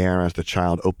permeating the air as the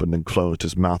child opened and closed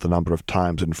his mouth a number of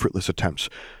times in fruitless attempts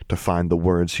to find the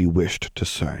words he wished to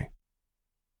say.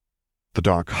 The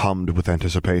dark hummed with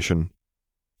anticipation,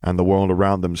 and the world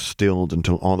around them stilled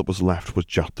until all that was left was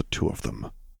just the two of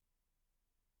them.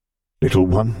 "Little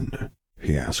one?"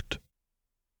 he asked,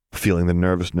 feeling the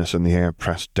nervousness in the air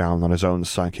pressed down on his own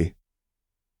psyche.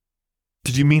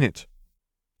 "Did you mean it?"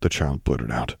 the child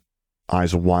blurted out,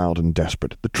 eyes wild and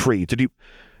desperate. "The tree, did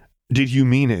you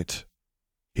mean it?"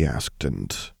 he asked,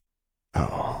 and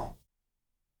oh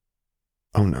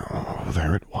no,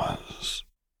 there it was.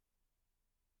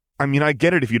 "I mean, I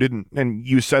get it if you didn't, and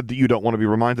you said that you don't want to be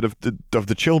reminded of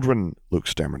the children," Luke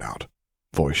stammered out,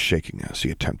 voice shaking as he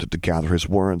attempted to gather his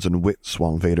words and wits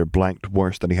while Vader blanked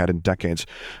worse than he had in decades.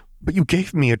 "But you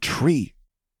gave me a tree,"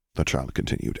 the child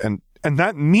continued, and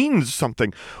that means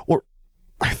something, or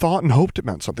I thought and hoped it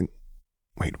meant something.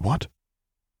 Wait, what?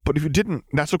 But if you didn't,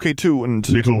 that's okay too, and—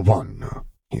 "Little one,"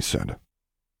 he said,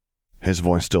 his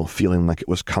voice still feeling like it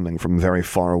was coming from very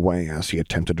far away as he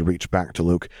attempted to reach back to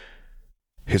Luke,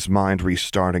 his mind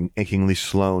restarting achingly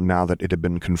slow now that it had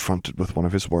been confronted with one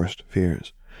of his worst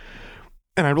fears.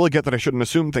 "And I really get that I shouldn't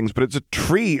assume things, but it's a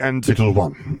tree and—" "Little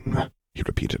one," he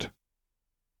repeated.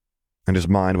 And his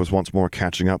mind was once more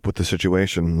catching up with the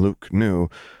situation. Luke knew,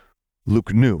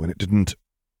 and it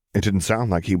didn't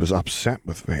sound like he was upset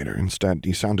with Vader. Instead,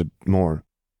 he sounded more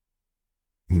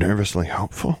nervously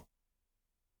hopeful.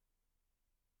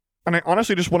 "And I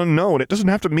honestly just want to know, and it doesn't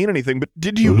have to mean anything, but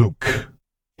did you—" "Luke,"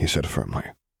 he said firmly,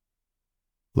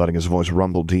 letting his voice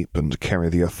rumble deep and carry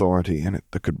the authority in it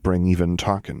that could bring even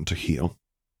Tarkin to heel.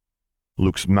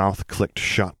 Luke's mouth clicked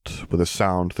shut with a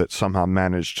sound that somehow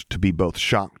managed to be both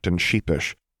shocked and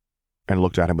sheepish, and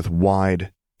looked at him with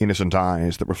wide, innocent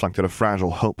eyes that reflected a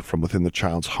fragile hope from within the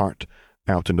child's heart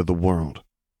out into the world.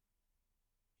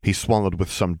 He swallowed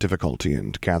with some difficulty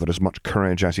and gathered as much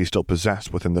courage as he still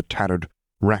possessed within the tattered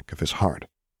wreck of his heart.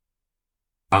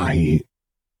 I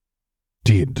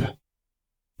did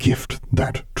gift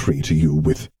that tree to you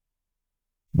with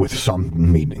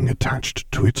some meaning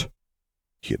attached to it,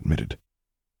 he admitted,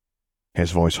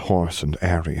 his voice hoarse and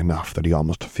airy enough that he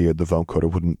almost feared the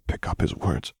vocoder wouldn't pick up his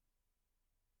words.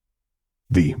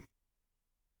 The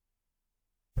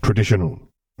traditional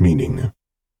meaning,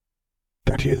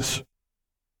 that is.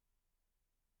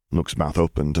 Luke's mouth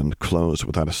opened and closed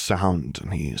without a sound,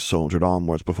 and he soldiered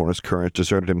onwards before his courage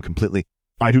deserted him completely.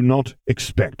 I do not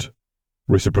expect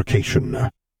reciprocation,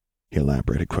 he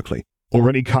elaborated quickly, or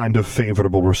any kind of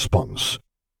favorable response,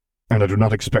 and I do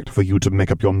not expect for you to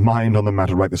make up your mind on the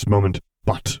matter right this moment,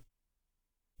 but—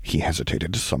 He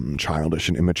hesitated, some childish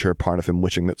and immature part of him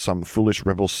wishing that some foolish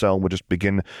rebel cell would just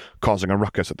begin causing a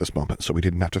ruckus at this moment so he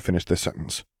didn't have to finish this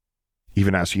sentence,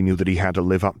 even as he knew that he had to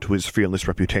live up to his fearless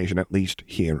reputation at least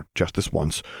here, just this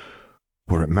once,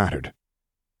 where it mattered.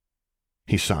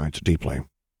 He sighed deeply.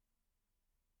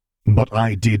 But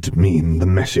I did mean the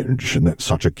message that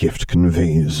such a gift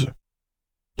conveys,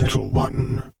 little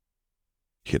one,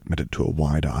 he admitted to a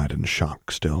wide-eyed and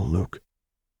shocked still Luke.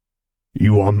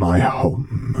 You are my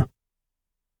home.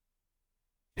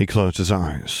 He closed his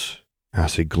eyes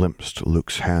as he glimpsed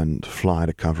Luke's hand fly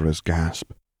to cover his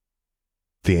gasp,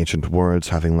 the ancient words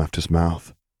having left his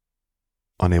mouth,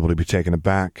 unable to be taken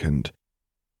aback, and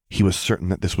he was certain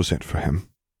that this was it for him.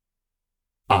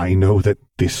 I know that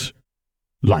this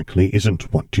likely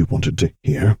isn't what you wanted to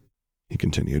hear, he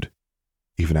continued,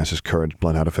 even as his courage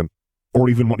bled out of him,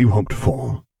 or even what you hoped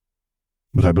for.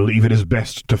 But I believe it is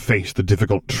best to face the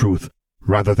difficult truth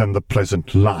rather than the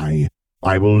pleasant lie.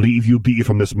 I will leave you be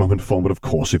from this moment forward, of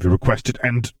course, if you request it,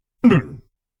 and—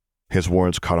 His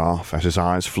words cut off as his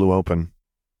eyes flew open,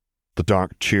 the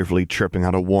dark cheerfully chirping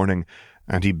out a warning,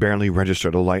 and he barely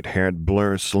registered a light-haired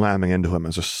blur slamming into him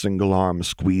as a single arm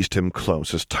squeezed him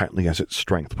close as tightly as its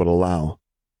strength would allow.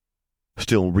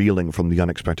 Still reeling from the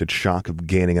unexpected shock of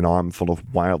gaining an armful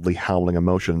of wildly howling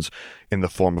emotions in the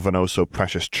form of an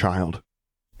oh-so-precious child,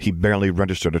 he barely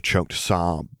registered a choked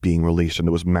sob being released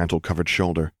into his mantle-covered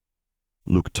shoulder,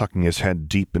 Luke tucking his head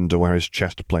deep into where his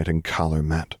chest plate and collar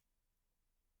met.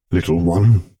 Little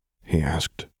one? He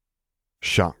asked,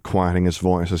 shock quieting his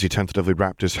voice as he tentatively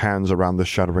wrapped his hands around the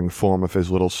shuddering form of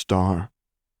his little star.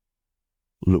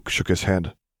 Luke shook his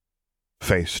head,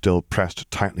 face still pressed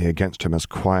tightly against him as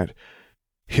quiet,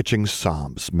 hitching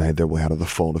sobs made their way out of the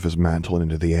fold of his mantle and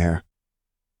into the air.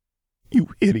 You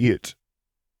idiot,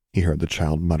 he heard the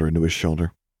child mutter into his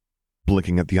shoulder.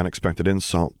 Blinking at the unexpected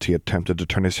insult, he attempted to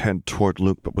turn his head toward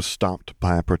Luke but was stopped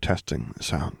by a protesting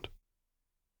sound.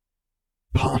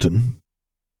 Pardon?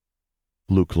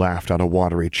 Luke laughed out a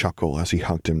watery chuckle as he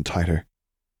hugged him tighter.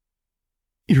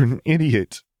 You're an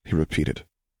idiot, he repeated,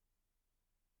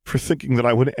 for thinking that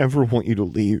I would ever want you to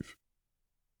leave.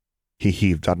 He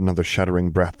heaved out another shuddering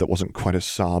breath that wasn't quite a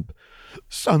sob.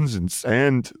 Suns and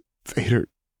sand, Vader,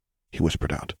 he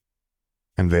whispered out,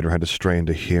 and Vader had to strain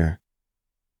to hear.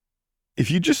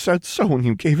 If you just said so when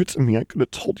you gave it to me, I could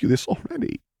have told you this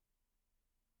already.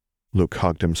 Luke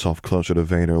hugged himself closer to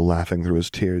Vader, laughing through his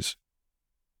tears.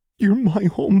 You're my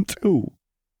home, too.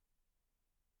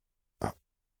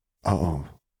 Oh.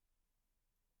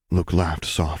 Luke laughed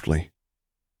softly,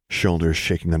 shoulders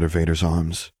shaking under Vader's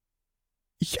arms.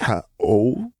 Yeah,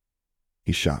 oh,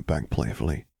 he shot back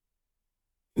playfully.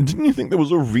 Didn't you think there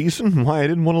was a reason why I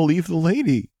didn't want to leave the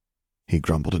lady? He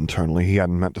grumbled internally. He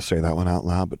hadn't meant to say that one out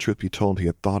loud, but truth be told, he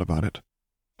had thought about it.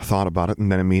 Thought about it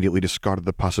and then immediately discarded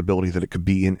the possibility that it could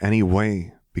be in any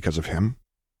way because of him.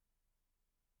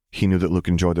 He knew that Luke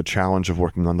enjoyed the challenge of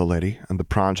working on the lady and the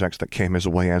projects that came his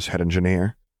way as head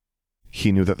engineer.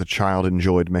 He knew that the child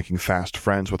enjoyed making fast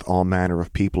friends with all manner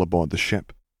of people aboard the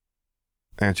ship.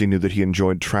 And he knew that he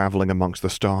enjoyed traveling amongst the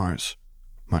stars,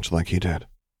 much like he did.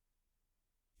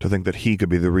 To think that he could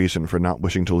be the reason for not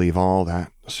wishing to leave all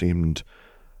that seemed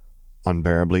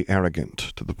unbearably arrogant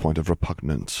to the point of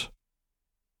repugnance.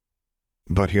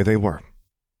 But here they were,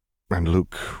 and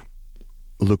Luke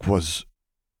was—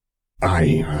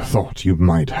 I thought you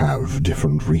might have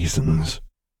different reasons,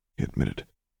 he admitted,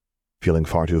 feeling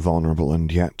far too vulnerable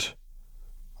and yet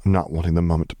not wanting the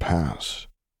moment to pass.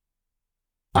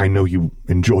 I know you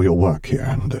enjoy your work here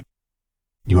and that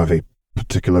you have a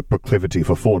particular proclivity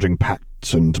for forging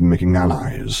pacts and making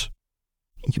allies.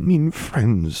 You mean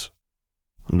friends?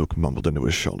 Luke mumbled into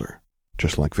his shoulder,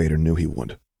 just like Vader knew he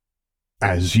would.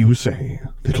 As you say,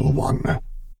 little one,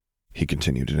 he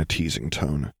continued in a teasing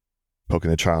tone,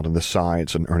 poking the child in the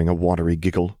sides and earning a watery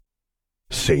giggle.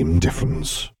 Same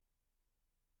difference.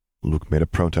 Luke made a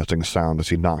protesting sound as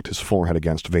he knocked his forehead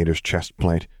against Vader's chest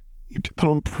plate. You did that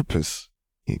on purpose,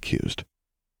 he accused,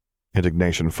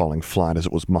 indignation falling flat as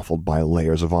it was muffled by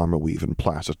layers of armor weave and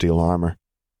plastisteel armor.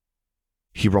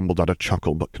 He rumbled out a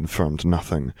chuckle but confirmed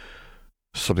nothing,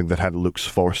 something that had Luke's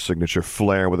Force signature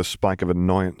flare with a spike of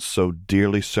annoyance so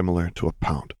dearly similar to a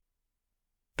pout.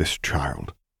 This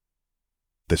child.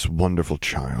 This wonderful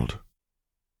child.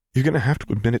 You're going to have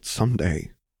to admit it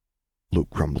someday, Luke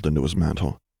grumbled into his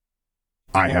mantle.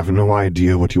 I have no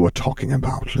idea what you are talking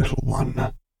about, little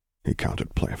one, he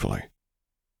countered playfully.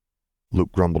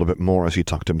 Luke grumbled a bit more as he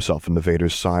tucked himself into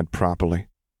Vader's side properly,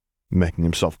 making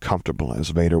himself comfortable as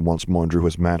Vader once more drew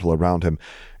his mantle around him,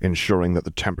 ensuring that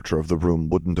the temperature of the room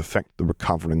wouldn't affect the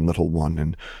recovering little one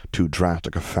in too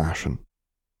drastic a fashion.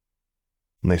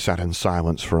 They sat in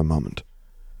silence for a moment,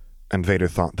 and Vader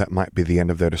thought that might be the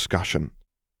end of their discussion.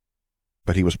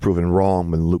 But he was proven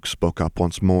wrong when Luke spoke up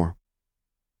once more.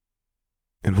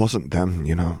 It wasn't them,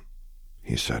 you know,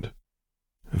 he said,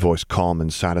 voice calm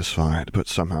and satisfied, but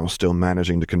somehow still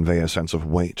managing to convey a sense of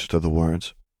weight to the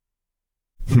words.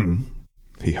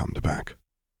 He hummed back,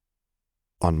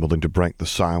 unwilling to break the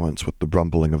silence with the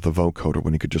rumbling of the vocoder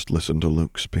when he could just listen to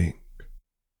Luke speak.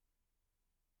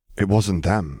 It wasn't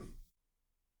them,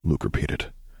 Luke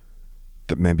repeated,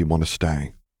 that made me want to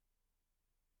stay.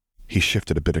 He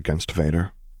shifted a bit against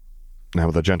Vader. Now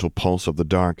with a gentle pulse of the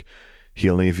dark, he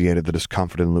alleviated the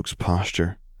discomfort in Luke's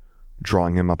posture,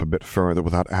 drawing him up a bit further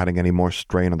without adding any more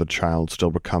strain on the child's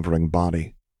still recovering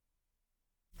body.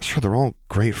 Sure, they're all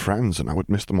great friends, and I would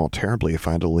miss them all terribly if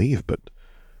I had to leave, but...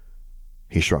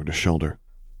 He shrugged his shoulder,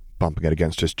 bumping it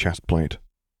against his chest plate.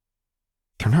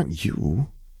 They're not you.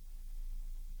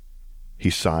 He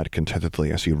sighed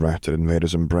contentedly as he rested in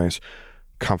Vader's embrace,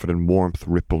 comfort and warmth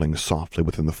rippling softly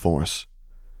within the Force.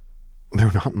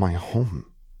 They're not my home.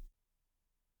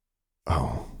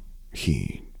 Oh,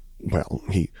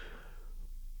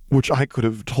 which I could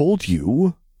have told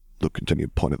you, Luke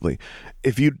continued pointedly,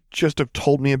 if you'd just have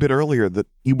told me a bit earlier that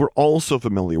you were also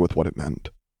familiar with what it meant.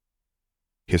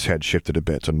 His head shifted a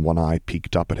bit and one eye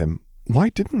peeked up at him. Why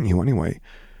didn't you, anyway?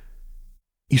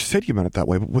 You said you meant it that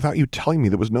way, but without you telling me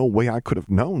there was no way I could have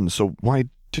known, so why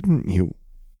didn't you?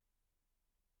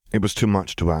 It was too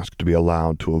much to ask to be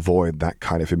allowed to avoid that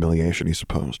kind of humiliation, he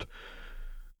supposed.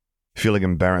 Feeling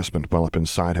embarrassment well up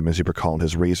inside him as he recalled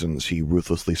his reasons, he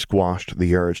ruthlessly squashed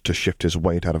the urge to shift his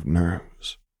weight out of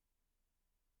nerves.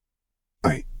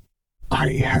 I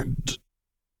had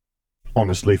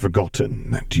honestly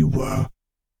forgotten that you were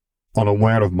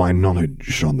unaware of my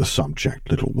knowledge on the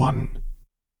subject, little one,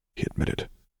 he admitted,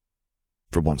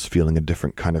 for once feeling a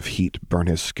different kind of heat burn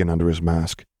his skin under his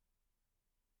mask.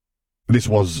 This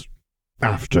was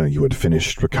after you had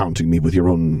finished recounting me with your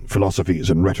own philosophies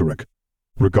and rhetoric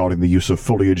regarding the use of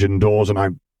foliage indoors, and I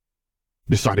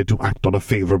decided to act on a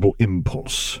favorable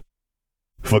impulse,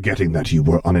 forgetting that you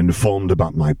were uninformed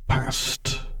about my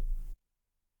past.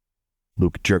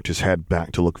 Luke jerked his head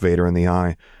back to look Vader in the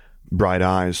eye, bright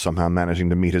eyes somehow managing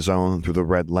to meet his own through the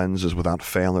red lenses without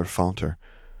fail or falter,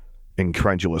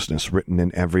 incredulousness written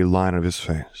in every line of his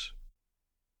face.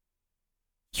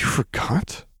 You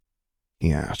forgot?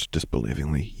 He asked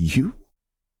disbelievingly. You?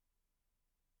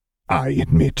 I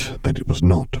admit that it was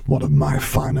not one of my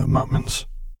finer moments,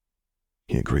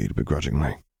 he agreed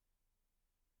begrudgingly.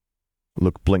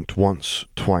 Luke blinked once,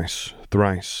 twice,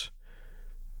 thrice,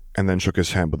 and then shook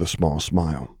his head with a small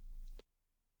smile.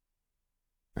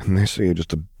 And they say you're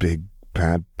just a big,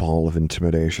 bad ball of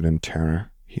intimidation and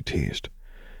terror, he teased.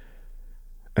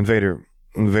 And Vader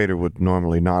would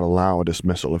normally not allow a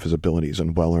dismissal of his abilities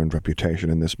and well-earned reputation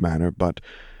in this manner, but,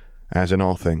 as in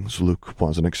all things, Luke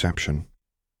was an exception.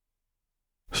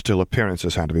 Still,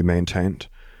 appearances had to be maintained,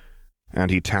 and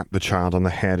he tapped the child on the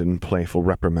head in playful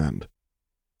reprimand,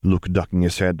 Luke ducking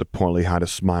his head to poorly hide a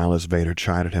smile as Vader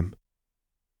chided him.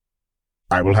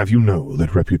 I will have you know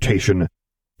that reputation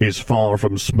is far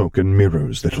from smoke and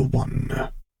mirrors, little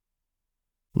one.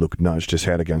 Luke nudged his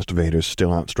head against Vader's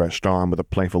still outstretched arm with a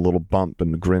playful little bump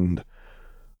and grinned.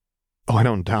 Oh, I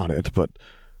don't doubt it, but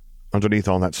underneath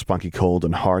all that spunky cold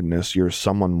and hardness, you're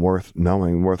someone worth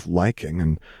knowing, worth liking,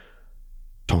 and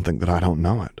don't think that I don't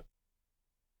know it.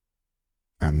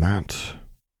 And that...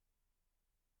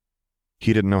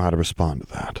 He didn't know how to respond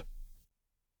to that.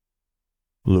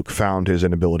 Luke found his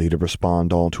inability to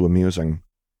respond all too amusing.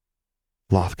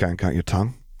 Lothcat got your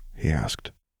tongue? He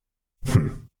asked.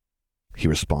 He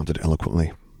responded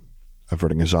eloquently,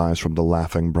 averting his eyes from the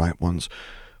laughing bright ones,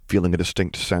 feeling a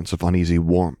distinct sense of uneasy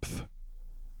warmth,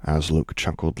 as Luke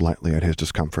chuckled lightly at his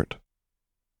discomfort.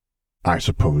 I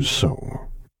suppose so.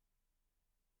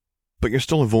 But you're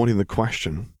still avoiding the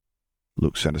question,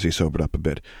 Luke said as he sobered up a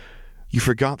bit. You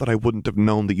forgot that I wouldn't have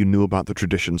known that you knew about the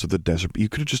traditions of the desert, but you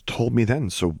could have just told me then,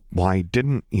 so why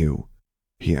didn't you?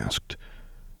 He asked,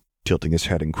 tilting his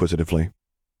head inquisitively.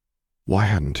 Why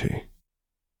hadn't he?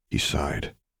 He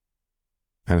sighed,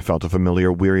 and felt a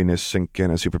familiar weariness sink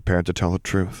in as he prepared to tell the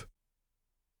truth.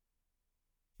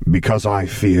 Because I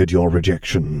feared your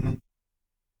rejection,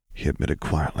 he admitted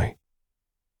quietly,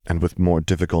 and with more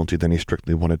difficulty than he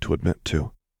strictly wanted to admit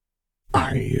to.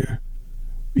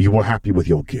 You were happy with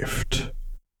your gift,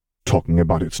 talking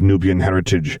about its Nubian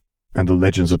heritage and the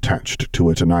legends attached to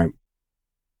it, and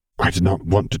I did not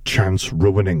want to chance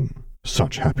ruining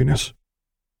such happiness.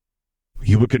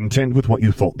 You were content with what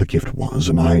you thought the gift was,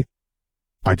 and I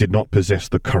did not possess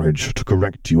the courage to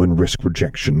correct you and risk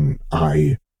rejection.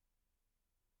 I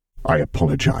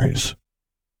apologize.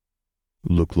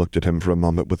 Luke looked at him for a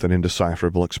moment with an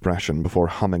indecipherable expression before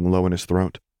humming low in his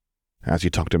throat, as he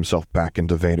tucked himself back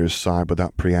into Vader's side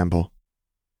without preamble.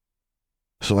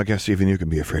 So I guess even you can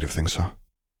be afraid of things, huh?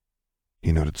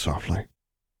 He nodded softly.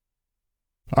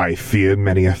 I fear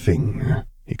many a thing,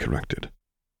 he corrected.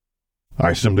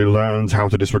 I simply learned how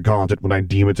to disregard it when I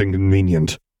deem it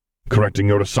inconvenient. Correcting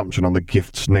your assumption on the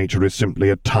gift's nature is simply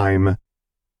a time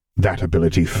that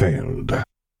ability failed.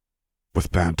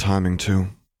 With bad timing, too,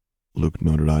 Luke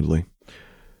noted idly.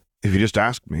 If you just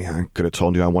asked me, I could have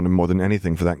told you I wanted more than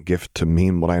anything for that gift to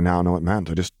mean what I now know it meant.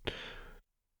 I just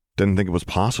didn't think it was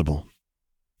possible.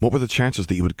 What were the chances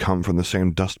that you would come from the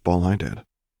same dust ball I did?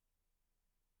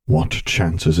 What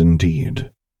chances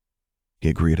indeed, he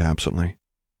agreed absently,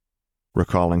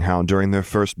 recalling how during their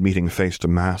first meeting face to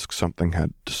mask something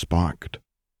had sparked.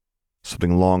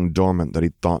 Something long dormant that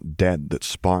he'd thought dead that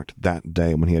sparked that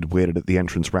day when he had waited at the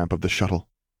entrance ramp of the shuttle,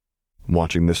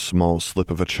 watching this small slip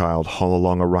of a child haul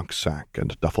along a rucksack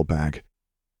and duffel bag,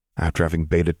 after having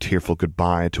bade a tearful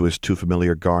goodbye to his two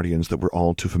familiar guardians that were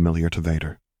all too familiar to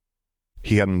Vader.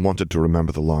 He hadn't wanted to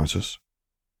remember the Larses,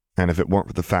 and if it weren't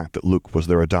for the fact that Luke was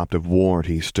their adoptive ward,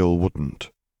 he still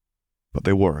wouldn't. But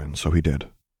they were, and so he did,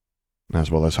 as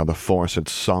well as how the Force had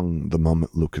sung the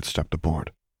moment Luke had stepped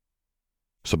aboard.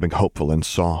 Something hopeful and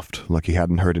soft, like he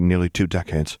hadn't heard in nearly 2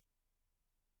 decades.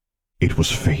 It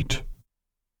was fate,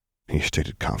 he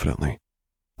stated confidently.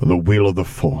 The will of the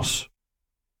Force.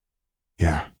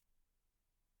 Yeah,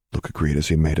 Luke agreed as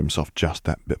he made himself just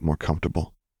that bit more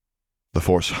comfortable, the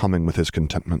Force humming with his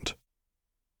contentment.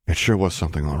 It sure was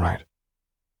something, all right.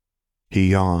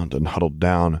 He yawned and huddled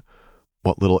down,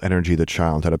 what little energy the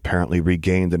child had apparently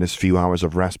regained in his few hours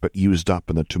of respite used up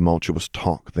in the tumultuous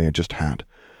talk they had just had,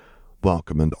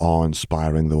 welcome and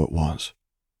awe-inspiring though it was.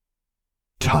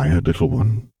 Tired, little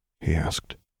one? He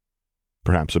asked,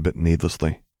 perhaps a bit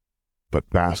needlessly, but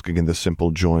basking in the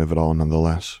simple joy of it all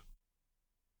nonetheless.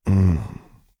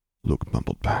 Luke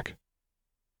mumbled back.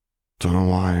 Don't know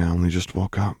why, I only just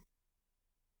woke up.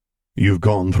 You've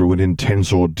gone through an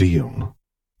intense ordeal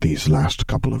these last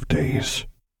couple of days,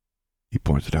 he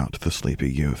pointed out to the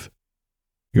sleepy youth.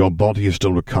 Your body is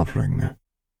still recovering,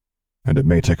 and it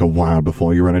may take a while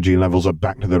before your energy levels are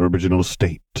back to their original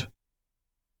state.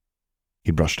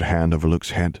 He brushed a hand over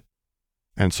Luke's head,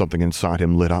 and something inside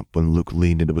him lit up when Luke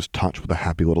leaned into his touch with a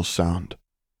happy little sound.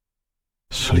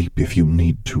 Sleep if you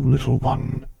need to, little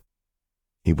one,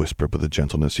 he whispered with a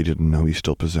gentleness he didn't know he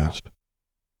still possessed.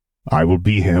 I will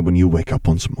be here when you wake up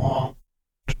once more,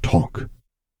 to talk,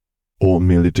 or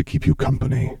merely to keep you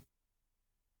company.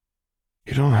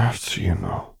 You don't have to, you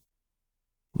know,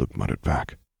 Luke muttered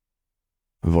back,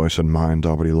 voice and mind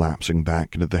already lapsing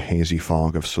back into the hazy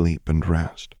fog of sleep and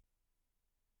rest.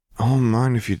 I won't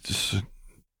mind if you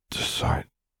decide.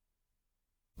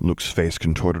 Luke's face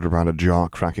contorted around a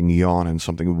jaw-cracking yawn, and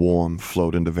something warm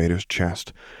flowed into Vader's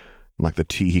chest, like the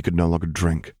tea he could no longer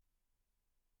drink.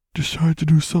 Decide to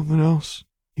do something else,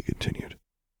 he continued.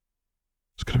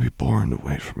 It's going to be boring to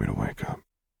wait for me to wake up.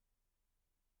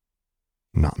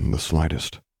 Not in the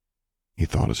slightest, he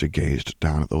thought as he gazed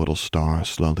down at the little star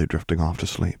slowly drifting off to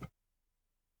sleep.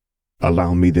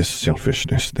 Allow me this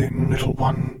selfishness, then, little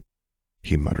one,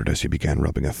 he muttered as he began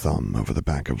rubbing a thumb over the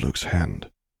back of Luke's hand.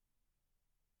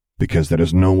 Because there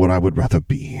is nowhere I would rather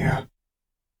be.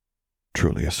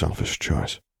 Truly a selfish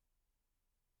choice.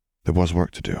 There was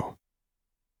work to do,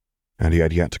 and he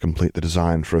had yet to complete the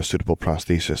design for a suitable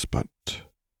prosthesis, but...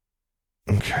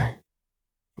 Okay,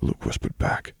 Luke whispered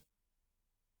back.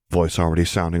 voice already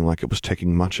sounding like it was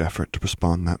taking much effort to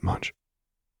respond that much.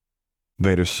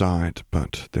 Vader sighed,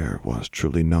 but there was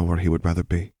truly nowhere he would rather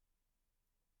be.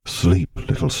 "Sleep,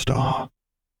 little star,"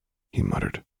 he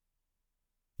muttered.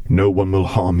 "No one will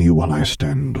harm you while I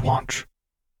stand watch."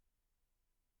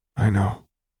 "I know,"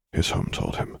 his home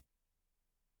told him.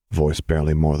 Voice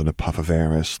barely more than a puff of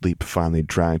air as sleep finally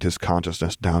dragged his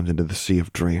consciousness down into the sea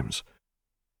of dreams.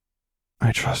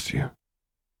 "I trust you."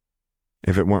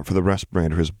 If it weren't for the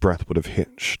respirator, his breath would have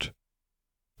hitched.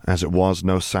 As it was,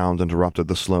 no sound interrupted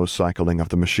the slow cycling of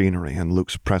the machinery, and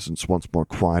Luke's presence once more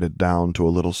quieted down to a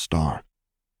little star,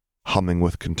 humming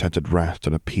with contented rest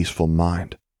and a peaceful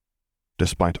mind,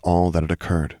 despite all that had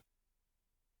occurred.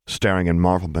 Staring in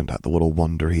marvelment at the little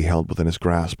wonder he held within his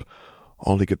grasp,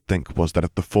 all he could think was that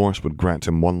if the Force would grant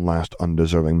him one last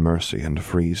undeserving mercy and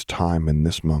freeze time in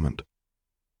this moment,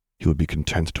 he would be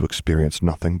content to experience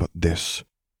nothing but this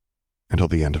until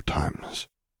the end of times.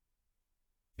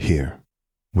 Here,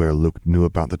 where Luke knew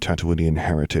about the Tatooinean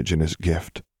heritage in his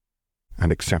gift,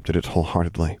 and accepted it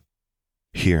wholeheartedly.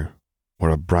 Here,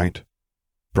 where a bright,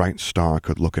 bright star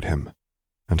could look at him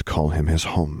and call him his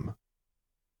home.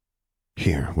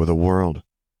 Here, where the world,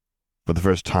 for the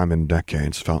first time in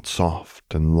decades, felt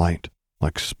soft and light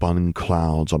like spun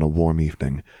clouds on a warm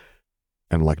evening,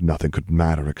 and like nothing could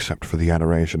matter except for the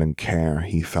adoration and care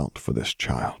he felt for this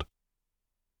child.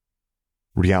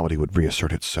 Reality would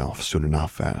reassert itself soon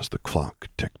enough as the clock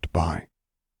ticked by.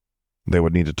 They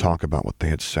would need to talk about what they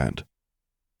had said,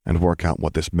 and work out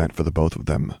what this meant for the both of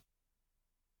them.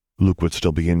 Luke would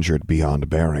still be injured beyond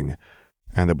bearing,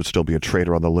 and there would still be a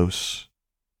traitor on the loose,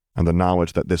 and the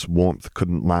knowledge that this warmth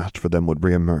couldn't last for them would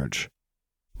reemerge,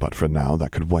 but for now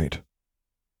that could wait.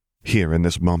 Here in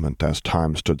this moment, as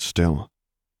time stood still,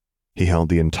 he held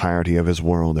the entirety of his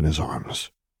world in his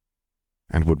arms,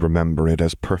 and would remember it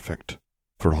as perfect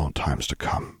for all times to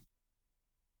come.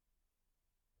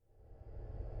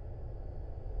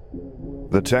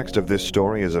 The text of this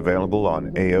story is available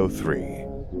on AO3.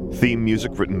 Theme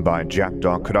music written by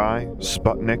Jackdaw Krai,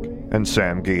 Sputnik, and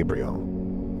Sam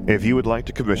Gabriel. If you would like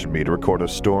to commission me to record a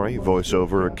story,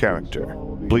 voiceover, or character,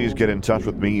 please get in touch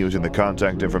with me using the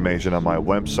contact information on my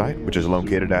website, which is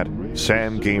located at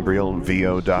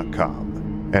samgabrielvo.com.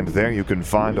 And there you can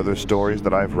find other stories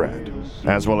that I've read,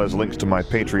 as well as links to my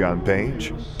Patreon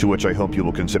page, to which I hope you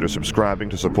will consider subscribing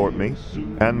to support me,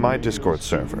 and my Discord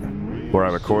server, where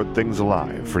I record things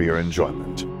live for your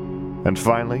enjoyment. And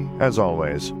finally, as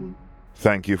always,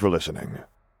 thank you for listening.